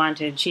what they want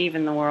to achieve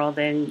in the world,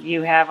 and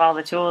you have all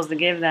the tools to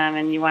give them,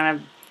 and you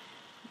want to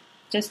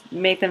just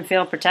make them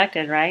feel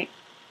protected, right?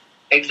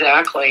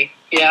 Exactly.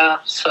 Yeah.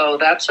 So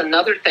that's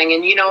another thing,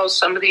 and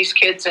some of these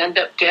kids end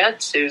up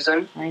dead,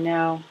 Susan. I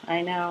know.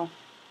 I'm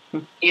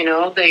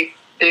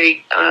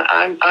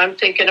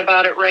thinking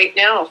about it right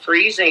now,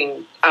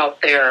 freezing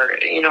out there,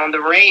 in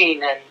the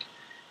rain,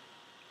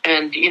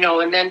 and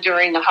then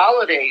during the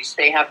holidays,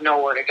 they have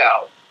nowhere to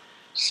go.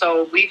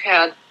 So we've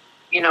had,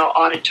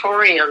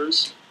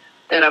 auditoriums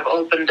that have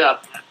opened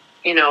up,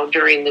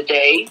 during the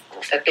day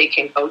that they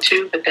can go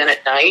to, but then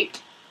at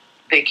night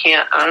they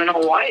can't. I don't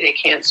know why they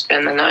can't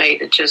spend the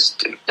night. It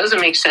just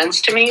doesn't make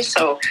sense to me.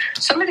 So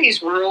some of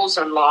these rules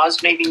and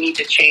laws maybe need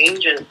to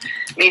change, and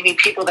maybe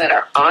people that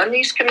are on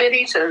these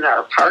committees and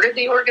are part of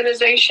the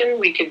organization,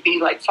 we could be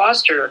like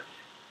fostering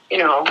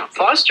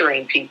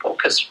people,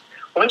 because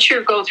once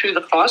you go through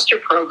the foster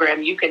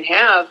program, you can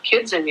have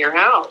kids in your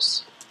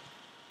house.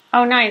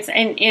 Oh, nice.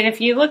 And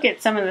if you look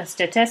at some of the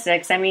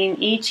statistics, I mean,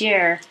 each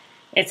year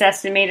it's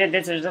estimated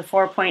that there's a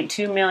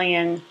 4.2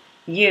 million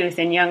youth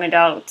and young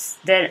adults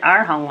that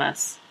are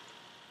homeless.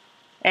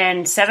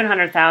 And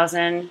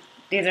 700,000,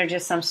 these are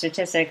just some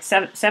statistics,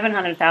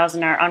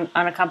 700,000 are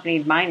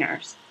unaccompanied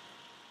minors.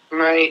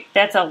 Right.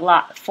 That's a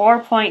lot.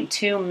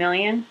 4.2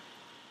 million?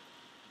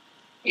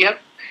 Yep.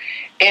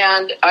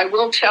 And I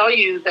will tell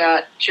you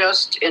that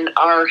just in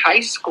our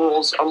high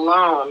schools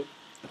alone,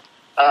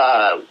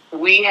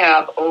 we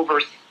have over,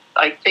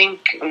 I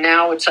think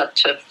now it's up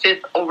to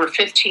over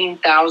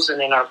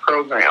 15,000 in our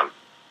program,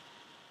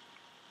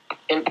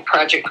 in the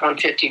Project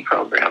 150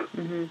 program.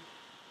 Mm-hmm.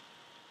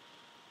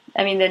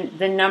 I mean,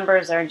 the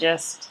numbers are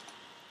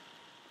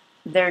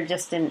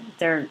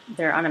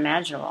they're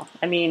unimaginable.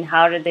 I mean,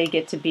 how did they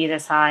get to be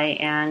this high,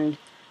 and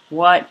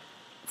what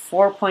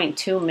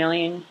 4.2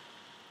 million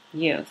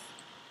youth?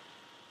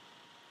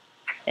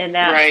 And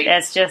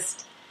that's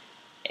just,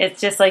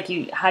 it's just like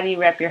how do you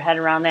wrap your head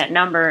around that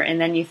number?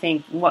 And then you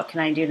think, what can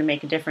I do to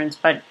make a difference?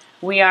 But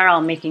we are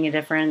all making a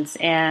difference,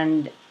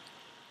 and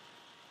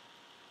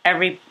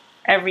every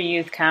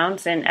youth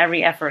counts and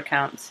every effort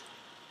counts.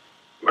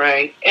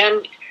 Right.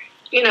 And,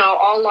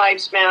 all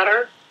lives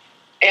matter.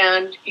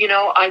 And,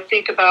 I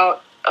think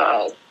about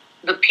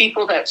the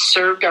people that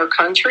served our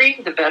country,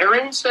 the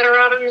veterans that are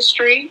out on the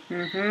street.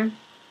 Mm-hmm.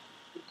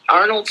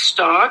 Arnold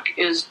Stock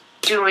is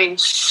doing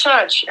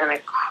such an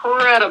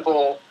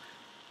incredible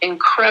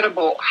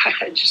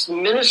just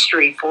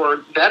ministry for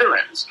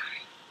veterans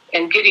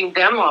and getting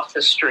them off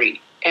the street.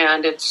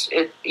 And it's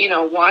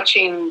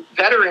watching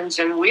veterans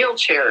in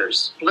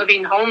wheelchairs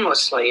living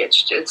homelessly.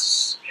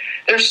 It's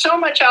there's so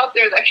much out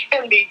there that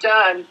can be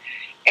done,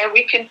 and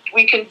we can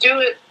do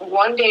it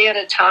one day at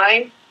a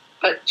time.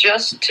 But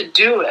just to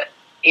do it,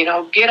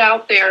 get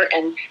out there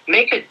and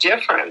make a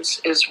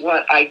difference is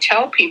what I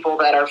tell people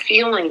that are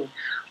feeling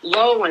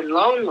low and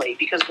lonely.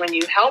 Because when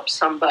you help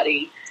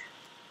somebody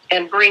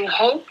and bring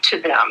hope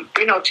to them,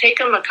 take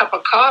them a cup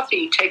of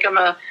coffee, take them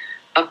a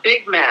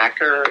Big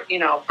Mac or,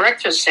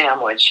 breakfast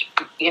sandwich,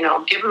 give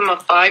them a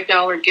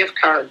 $5 gift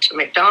card to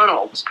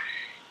McDonald's,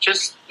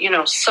 just,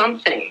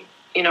 something.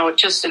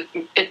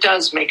 it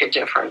does make a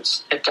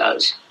difference. It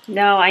does.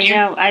 No, I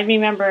know. I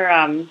remember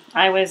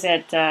I was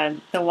at the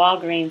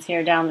Walgreens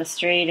here down the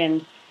street,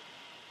 and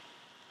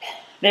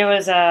there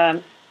was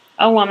a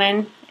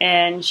woman,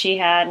 and she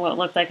had what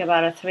looked like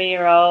about a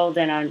 3-year-old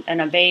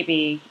and a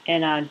baby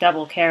in a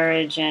double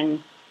carriage,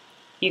 and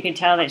you could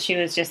tell that she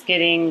was just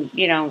getting,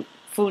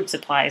 food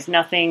supplies,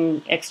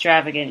 nothing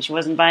extravagant. She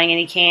wasn't buying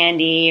any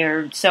candy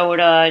or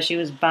soda. She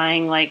was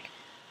buying like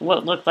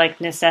what looked like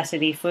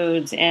necessity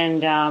foods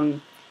and,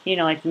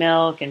 like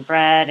milk and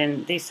bread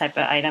and these type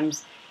of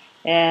items.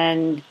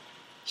 And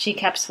she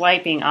kept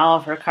swiping all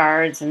of her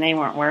cards and they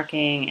weren't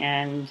working.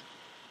 And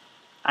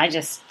I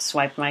just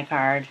swiped my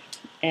card.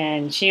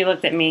 And she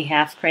looked at me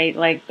half crazy,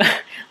 like,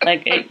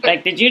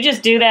 did you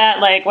just do that?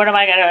 Like, what am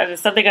I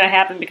is something going to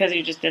happen because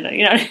you just did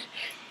it,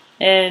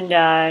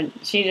 And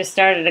she just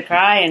started to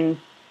cry, and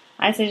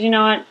I said, you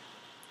know what,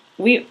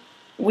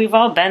 we've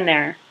all been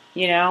there,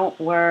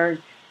 where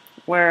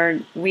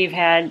we've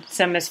had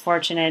some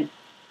misfortunate,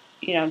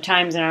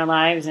 times in our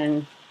lives,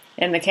 and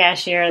the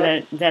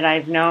cashier that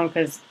I've known,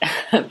 because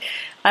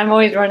I'm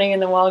always running in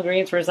the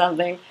Walgreens for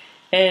something,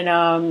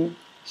 and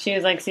she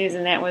was like,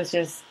 Susan, that was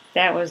just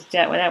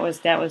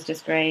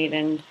great,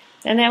 and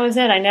that was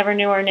it. I never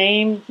knew her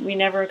name. We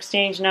never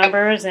exchanged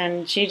numbers,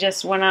 and she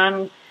just went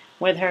on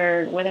with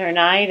her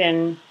night,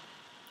 and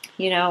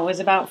it was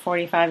about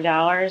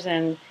 $45,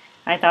 and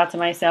I thought to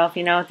myself,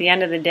 at the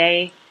end of the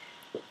day,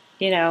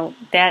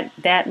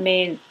 that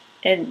made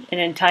an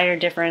entire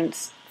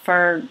difference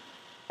for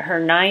her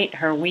night,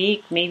 her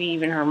week, maybe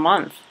even her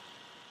month.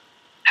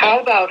 How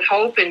about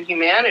hope and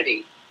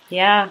humanity?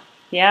 Yeah,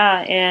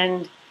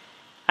 and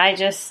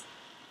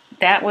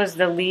that was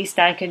the least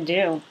I could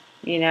do,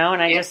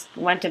 and I just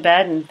went to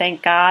bed and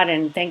thanked God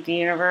and thanked the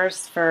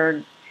universe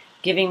for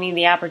giving me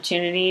the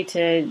opportunity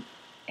to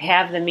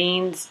have the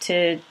means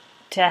to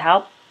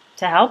help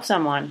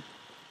someone.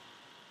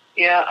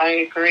 Yeah, I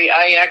agree.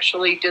 I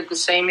actually did the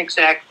same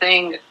exact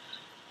thing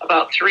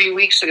about 3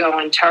 weeks ago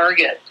in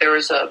Target. There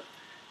was a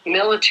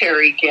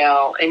military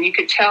gal, and you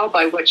could tell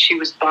by what she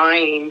was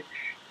buying,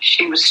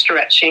 she was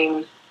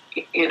stretching.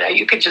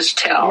 You could just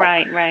tell.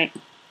 Right.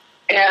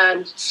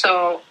 And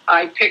so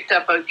I picked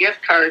up a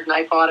gift card, and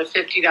I bought a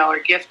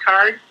 $50 gift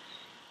card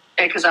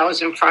because I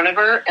was in front of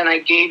her, and I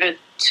gave it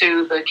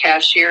to the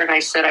cashier, and I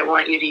said, I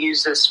want you to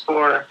use this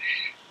for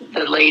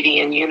the lady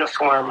in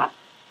uniform.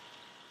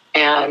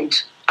 And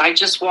I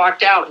just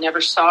walked out,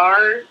 never saw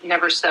her,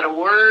 never said a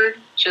word,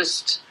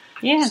 just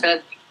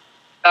said,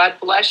 God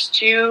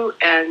blessed you,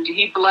 and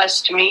he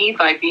blessed me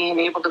by being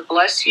able to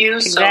bless you.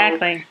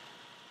 Exactly.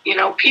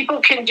 So,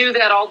 people can do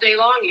that all day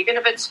long, even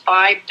if it's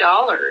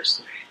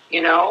 $5.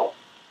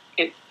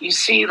 You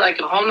see like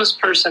a homeless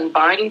person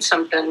buying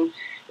something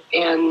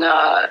in,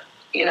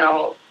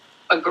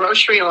 a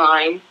grocery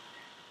line.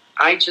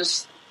 I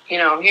just,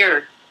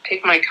 here,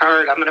 take my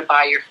card. I'm going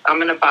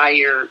to buy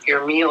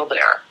your meal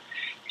there.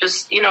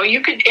 Just,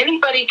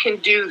 anybody can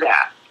do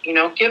that.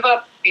 Give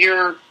up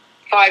your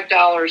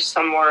 $5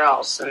 somewhere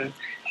else, and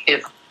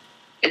if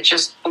it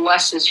just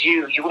blesses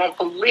you, you won't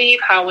believe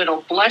how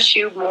it'll bless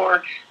you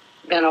more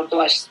than it'll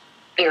bless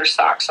their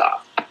socks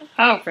off.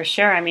 Oh, for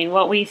sure. I mean,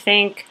 what we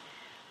think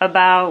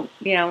about,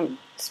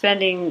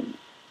 spending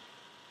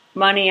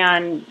money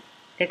on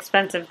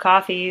expensive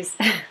coffees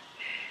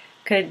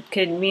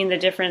could mean the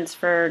difference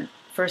for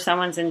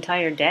someone's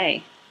entire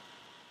day.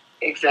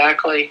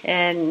 Exactly.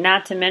 And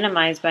not to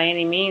minimize by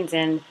any means.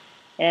 And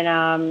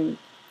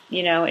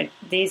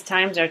these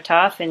times are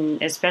tough,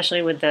 and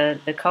especially with the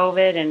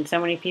COVID and so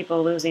many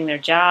people losing their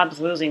jobs,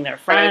 losing their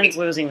friends,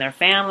 losing their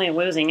family,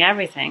 losing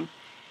everything.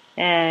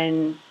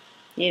 And,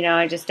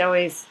 I just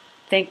always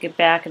think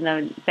back in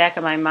the back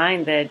of my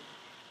mind that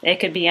it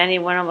could be any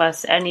one of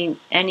us any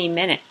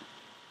minute.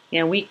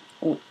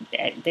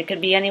 It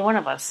could be any one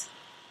of us,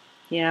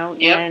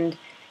 and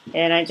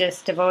I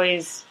just have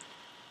always,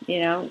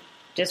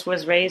 just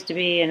was raised to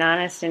be an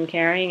honest and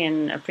caring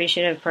and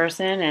appreciative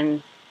person,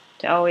 and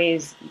to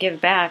always give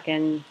back,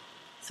 and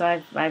so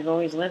I've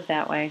always lived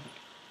that way.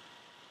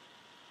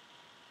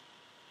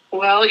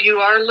 Well, you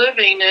are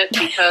living it,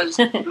 because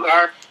you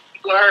are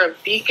a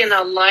beacon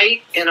of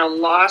light in a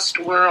lost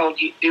world.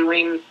 You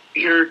doing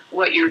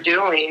what you're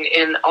doing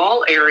in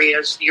all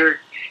areas. Your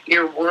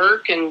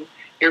work and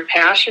your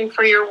passion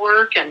for your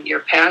work and your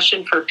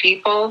passion for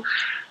people.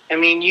 I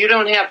mean, you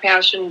don't have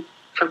passion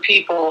for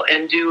people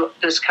and do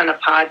this kind of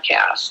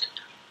podcast.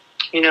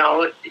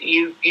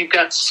 You've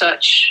got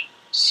such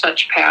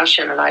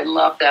passion, and I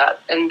love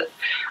that. And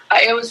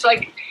it was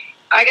like,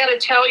 I got to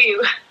tell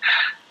you,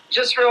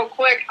 just real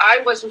quick,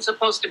 I wasn't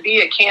supposed to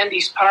be at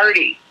Candy's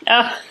party.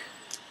 Oh.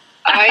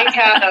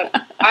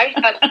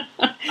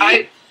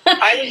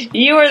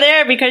 You were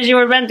there because you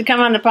were meant to come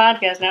on the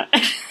podcast. No.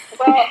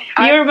 Well,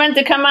 you were meant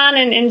to come on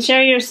and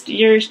share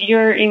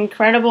your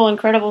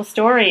incredible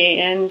story.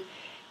 And,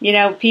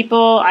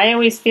 people, I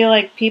always feel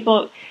like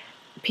people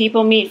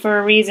meet for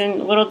a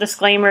reason. Little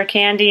disclaimer,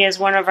 Candy is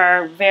one of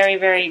our very,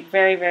 very,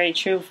 very, very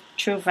true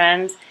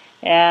friends.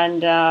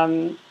 And,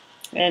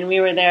 and we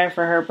were there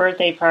for her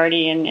birthday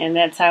party, and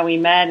that's how we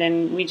met.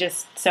 And we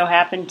just so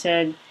happened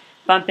to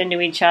bump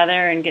into each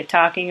other and get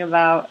talking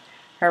about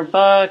her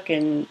book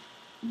and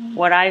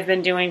what I've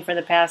been doing for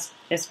the past,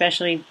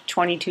 especially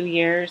 22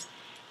 years.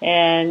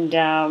 And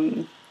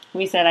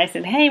I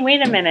said, hey,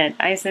 wait a minute.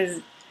 I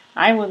says,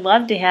 I would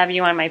love to have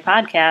you on my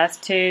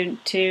podcast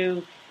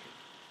to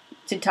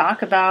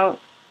talk about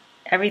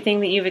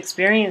everything that you've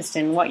experienced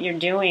and what you're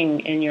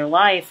doing in your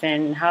life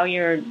and how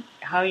you're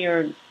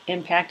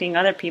impacting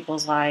other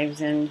people's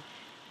lives, and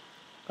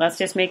let's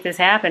just make this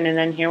happen. And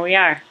then here we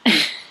are.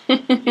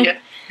 Yeah,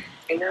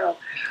 I know.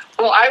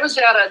 Well, I was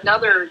at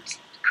another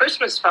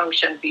Christmas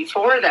function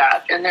before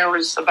that, and there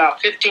was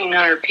about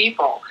 1,500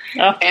 people,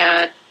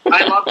 and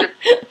I loved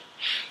it.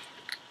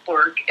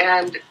 Work,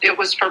 and it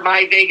was for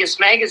My Vegas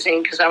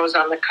magazine because I was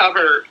on the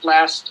cover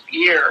last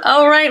year.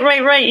 Oh,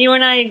 right. You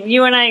and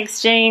I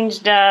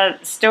exchanged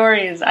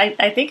stories.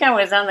 I think I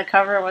was on the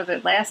cover. Was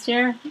it last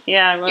year?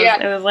 Yeah,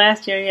 it was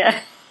last year. Yeah.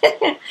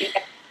 Yeah.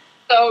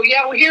 So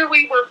well, here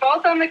we were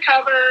both on the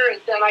cover,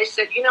 and then I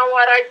said, you know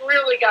what? I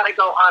really got to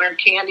go honor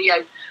Candy.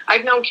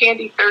 I've known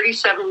Candy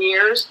 37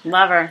 years.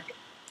 Love her.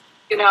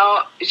 You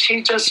know,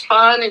 she's just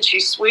fun and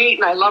she's sweet,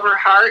 and I love her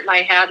heart. And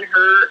I had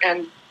her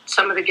and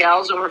some of the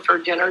gals over for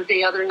dinner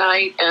the other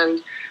night,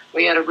 and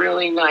we had a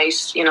really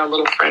nice,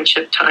 little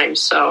friendship time.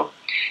 So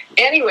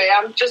anyway,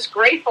 I'm just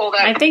grateful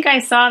that... I think I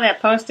saw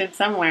that posted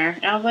somewhere.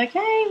 I was like,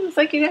 hey, looks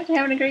like you guys are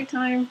having a great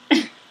time.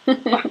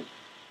 I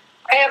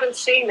haven't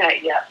seen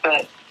that yet,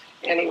 but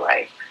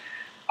anyway,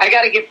 I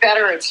got to get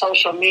better at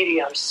social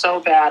media. I'm so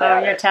bad at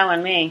it. Oh, you're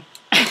telling me.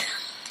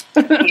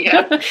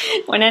 Yeah.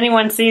 When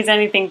anyone sees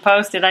anything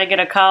posted, I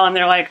get a call and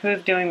they're like,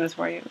 who's doing this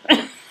for you?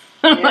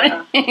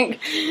 Yeah.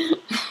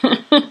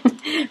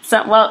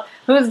 Well,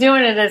 who's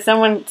doing it is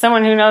someone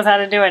who knows how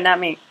to do it, not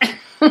me.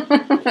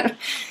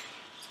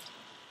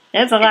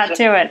 There's a lot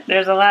to it.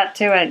 There's a lot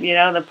to it,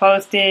 the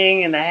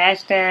posting and the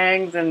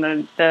hashtags and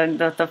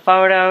the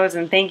photos.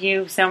 And thank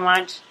you so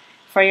much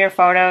for your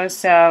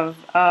photos of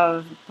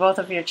both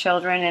of your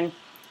children.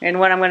 And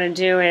what I'm going to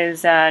do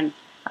is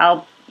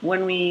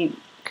when we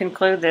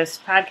conclude this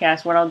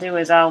podcast, what I'll do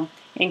is I'll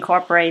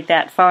incorporate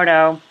that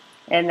photo,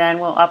 and then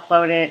we'll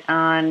upload it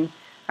on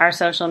our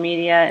social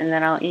media, and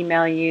then I'll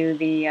email you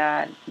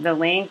the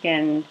link,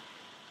 and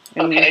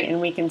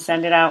we can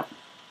send it out.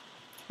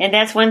 And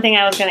that's one thing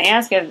I was going to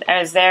ask: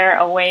 is there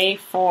a way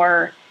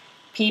for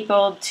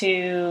people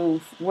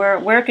to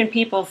where can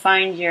people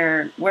find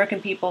your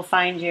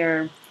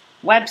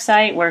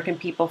website? Where can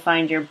people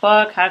find your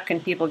book? How can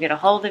people get a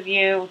hold of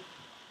you?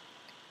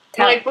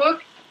 My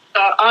book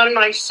on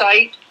my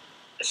site,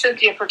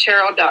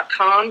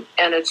 CynthiaPortaro.com,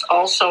 and it's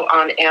also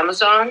on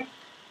Amazon.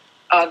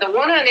 The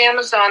one on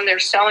Amazon they're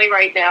selling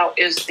right now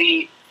is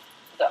the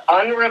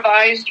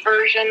unrevised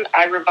version.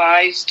 I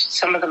revised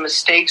some of the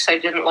mistakes I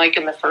didn't like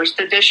in the first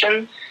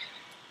edition.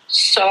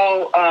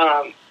 So,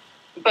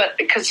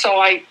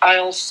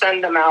 I'll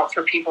send them out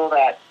for people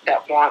that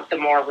want the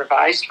more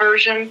revised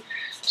version.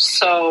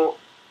 So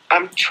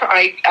I'm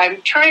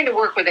trying to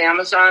work with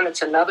Amazon.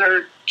 It's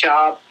another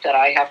job that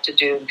I have to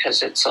do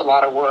because it's a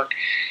lot of work.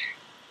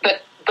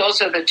 But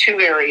those are the two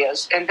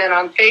areas. And then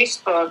on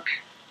Facebook,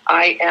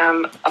 I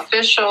am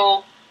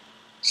official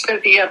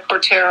Cynthia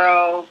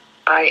Portaro.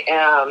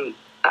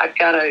 I've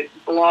got a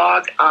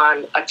blog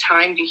on A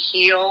Time to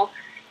Heal,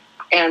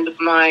 and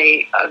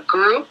my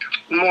group,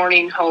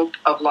 Morning Hope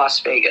of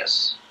Las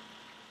Vegas.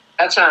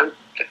 That's on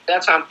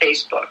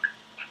Facebook.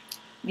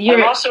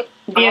 I'm also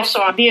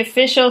on the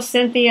official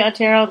Cynthia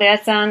Portaro.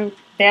 That's on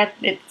that.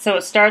 So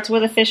it starts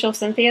with official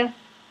Cynthia.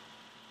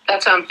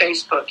 That's on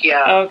Facebook.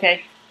 Yeah. Oh,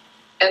 okay.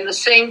 And the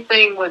same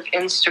thing with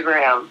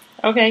Instagram.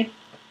 Okay.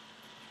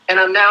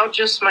 And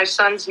my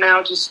son's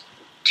now just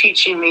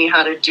teaching me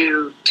how to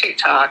do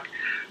TikTok.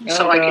 Oh,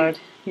 so God.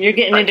 You're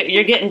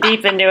getting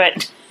deep into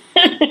it.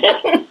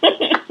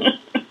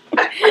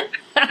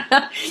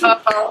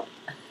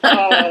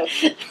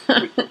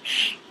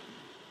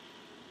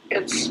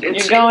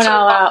 You're going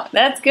all out.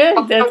 That's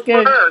good. That's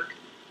good. Work.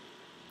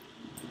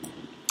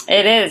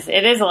 It is.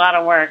 It is a lot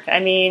of work. I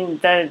mean,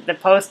 the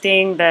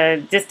posting,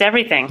 just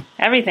everything.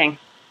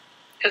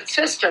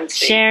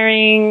 Consistency.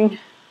 Sharing,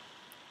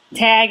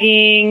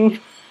 tagging,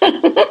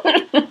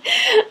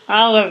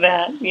 all of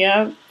that.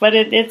 Yeah, but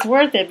it's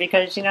worth it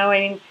because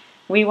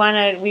we want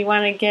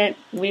to get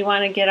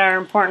our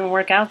important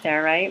work out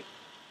there, right?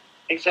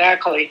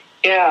 Exactly.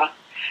 Yeah.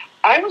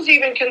 I was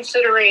even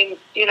considering,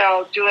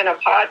 doing a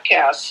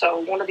podcast. So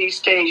one of these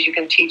days you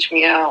can teach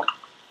me out.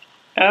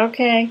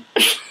 Okay.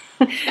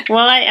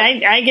 Well,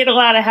 I get a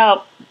lot of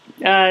help.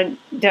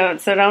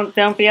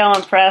 Don't be all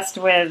impressed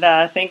with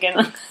thinking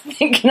I'm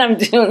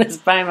doing this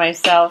by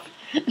myself.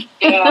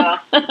 Yeah.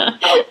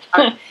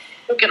 I'm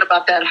thinking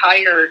about that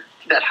hire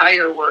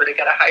word. I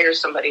got to hire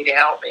somebody to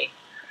help me.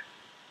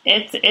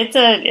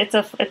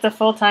 It's a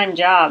full-time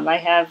job. I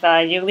have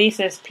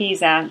Ulysses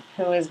Pizan,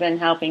 who has been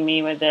helping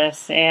me with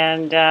this,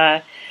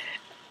 and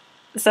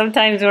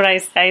sometimes when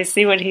I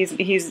see what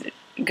he's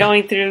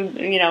going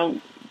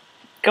through,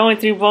 going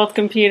through both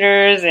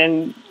computers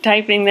and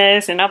typing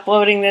this and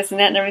uploading this and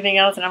that and everything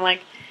else. And I'm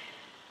like,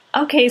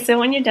 okay, so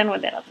when you're done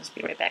with that, I'll just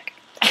be right back.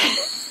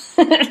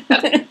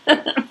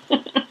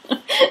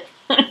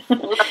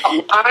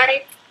 Well,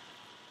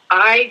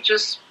 I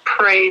just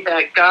pray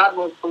that God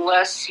will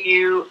bless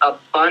you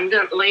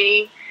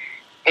abundantly,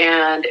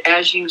 and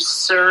as you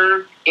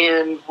serve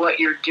in what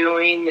you're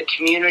doing, the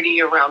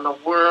community around the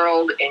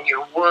world and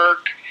your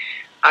work,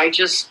 I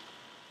just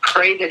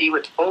pray that He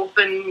would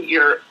open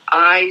your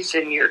eyes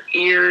and your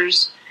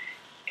ears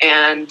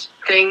and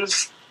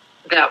things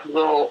that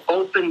will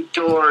open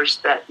doors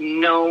that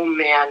no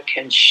man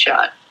can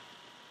shut.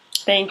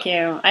 Thank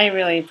you. I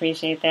really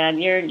appreciate that.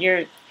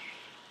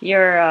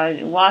 You're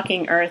a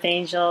walking earth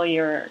angel.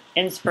 You're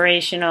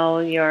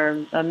inspirational.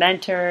 You're a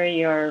mentor.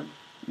 You're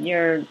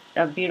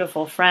a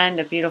beautiful friend,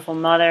 a beautiful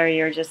mother.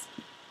 You're just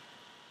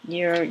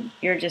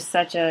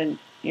such a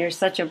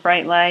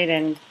bright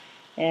light,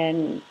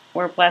 and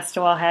we're blessed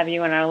to all have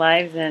you in our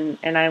lives.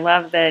 And I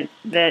love that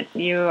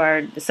you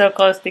are so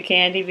close to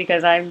Candy,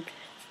 because I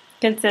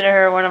consider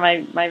her one of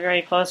my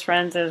very close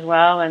friends as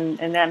well,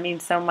 and that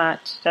means so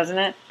much, doesn't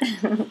it?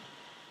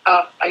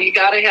 You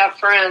got to have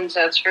friends,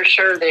 that's for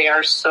sure. They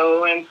are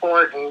so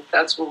important.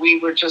 That's what we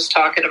were just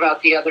talking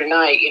about the other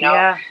night.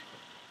 Yeah.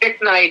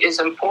 Pick night is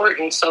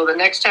important, so the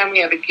next time we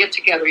have a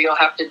get-together, you'll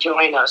have to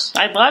join us.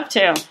 I'd love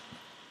to.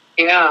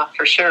 Yeah,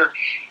 for sure.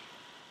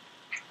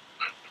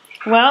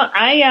 Well,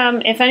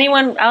 if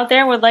anyone out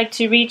there would like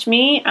to reach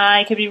me,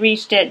 I could be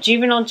reached at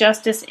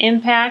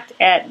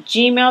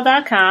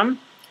juvenilejusticeimpact@gmail.com,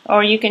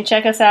 or you can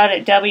check us out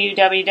at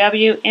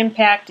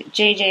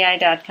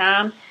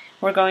www.impactjji.com.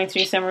 We're going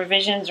through some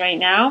revisions right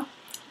now,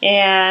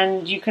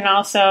 and you can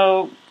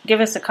also give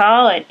us a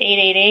call at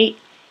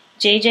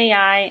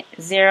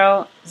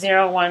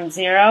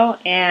 888-JJI-0010,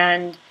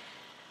 and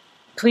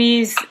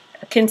please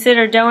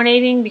consider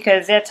donating,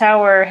 because that's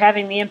how we're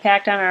having the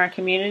impact on our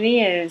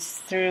community, is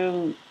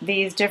through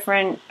these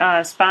different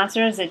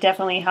sponsors that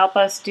definitely help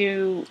us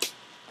do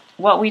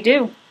what we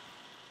do.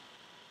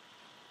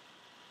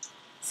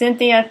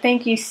 Cynthia,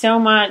 thank you so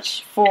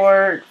much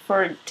for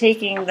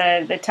taking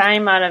the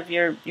time out of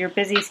your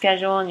busy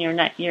schedule and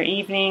your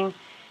evening.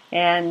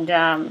 And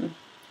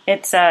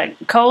it's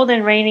cold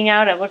and raining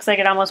out. It looks like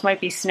it almost might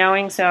be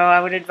snowing, so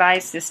I would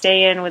advise to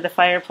stay in with the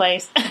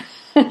fireplace.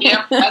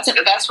 Yeah,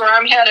 that's where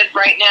I'm headed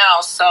right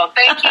now. So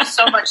thank you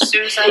so much,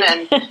 Susan,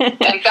 and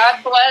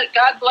God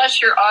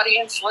bless your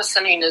audience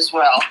listening as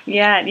well.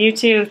 Yeah, you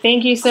too.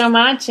 Thank you so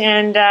much,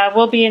 and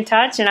we'll be in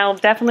touch. And I'll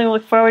definitely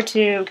look forward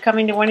to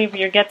coming to one of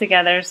your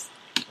get-togethers.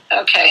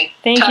 Okay.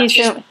 Thank you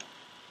so much.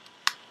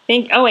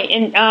 Oh wait,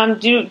 and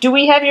do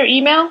we have your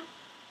email?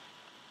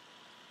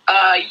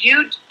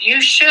 You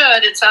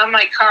should. It's on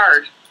my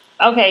card.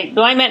 Okay.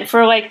 Well, I meant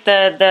for like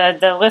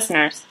the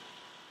listeners.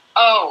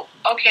 Oh,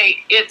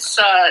 okay. It's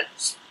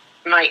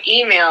my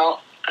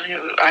email.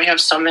 I have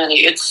so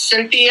many. It's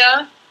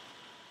Cynthia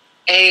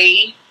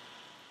A.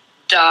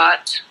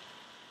 Portaro,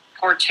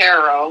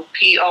 Portaro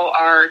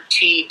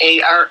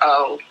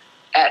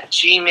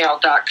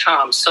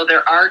 @gmail.com. So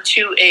there are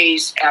 2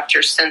 A's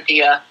after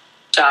Cynthia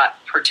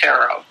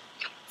Portaro.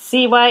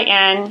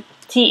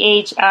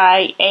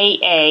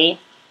 CYNTHIAA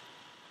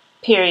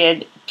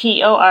period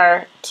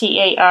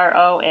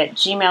PORTARO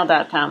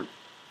 @gmail.com.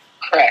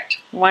 Correct.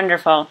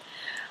 Wonderful.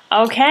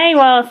 Okay,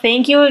 well,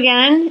 thank you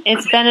again.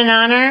 It's been an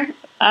honor,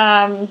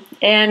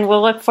 and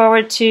we'll look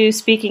forward to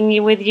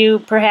speaking with you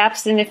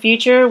perhaps in the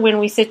future when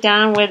we sit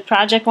down with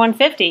Project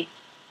 150.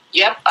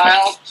 Yep,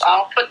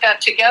 I'll put that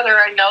together.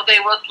 I know they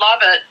would love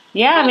it.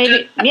 Yeah,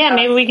 maybe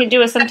we could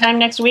do it sometime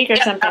next week or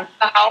something.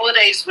 The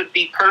holidays would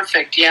be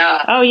perfect.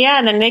 Yeah. Oh yeah,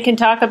 and then they can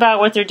talk about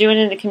what they're doing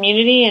in the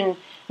community and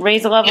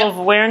raise a level of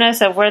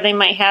awareness of where they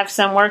might have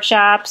some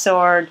workshops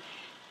or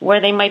where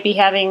they might be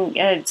having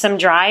some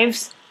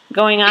drives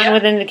going on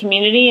within the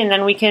community, and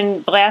then we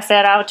can blast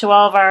that out to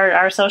all of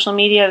our social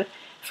media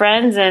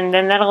friends, and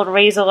then that'll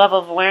raise a level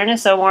of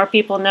awareness so more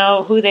people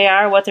know who they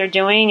are, what they're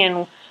doing,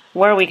 and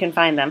where we can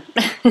find them.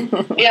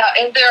 Yeah,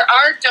 and there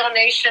are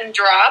donation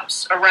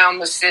drops around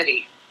the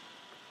city.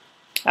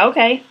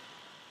 Okay.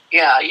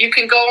 Yeah, you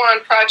can go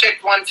on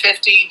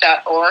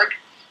project150.org,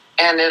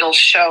 and it'll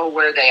show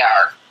where they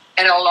are.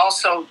 And it'll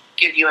also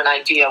give you an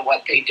idea of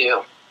what they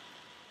do.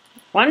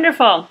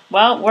 Wonderful.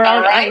 Well, we're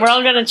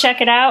all going to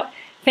check it out.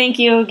 Thank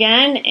you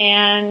again,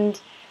 and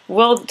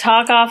we'll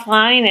talk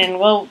offline, and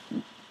we'll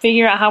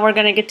figure out how we're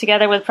going to get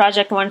together with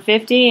Project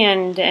 150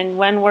 and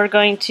when we're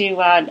going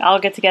to all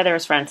get together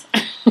as friends.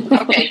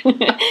 Okay.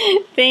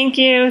 Thank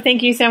you.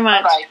 Thank you so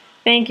much. Bye-bye.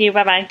 Thank you.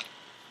 Bye-bye.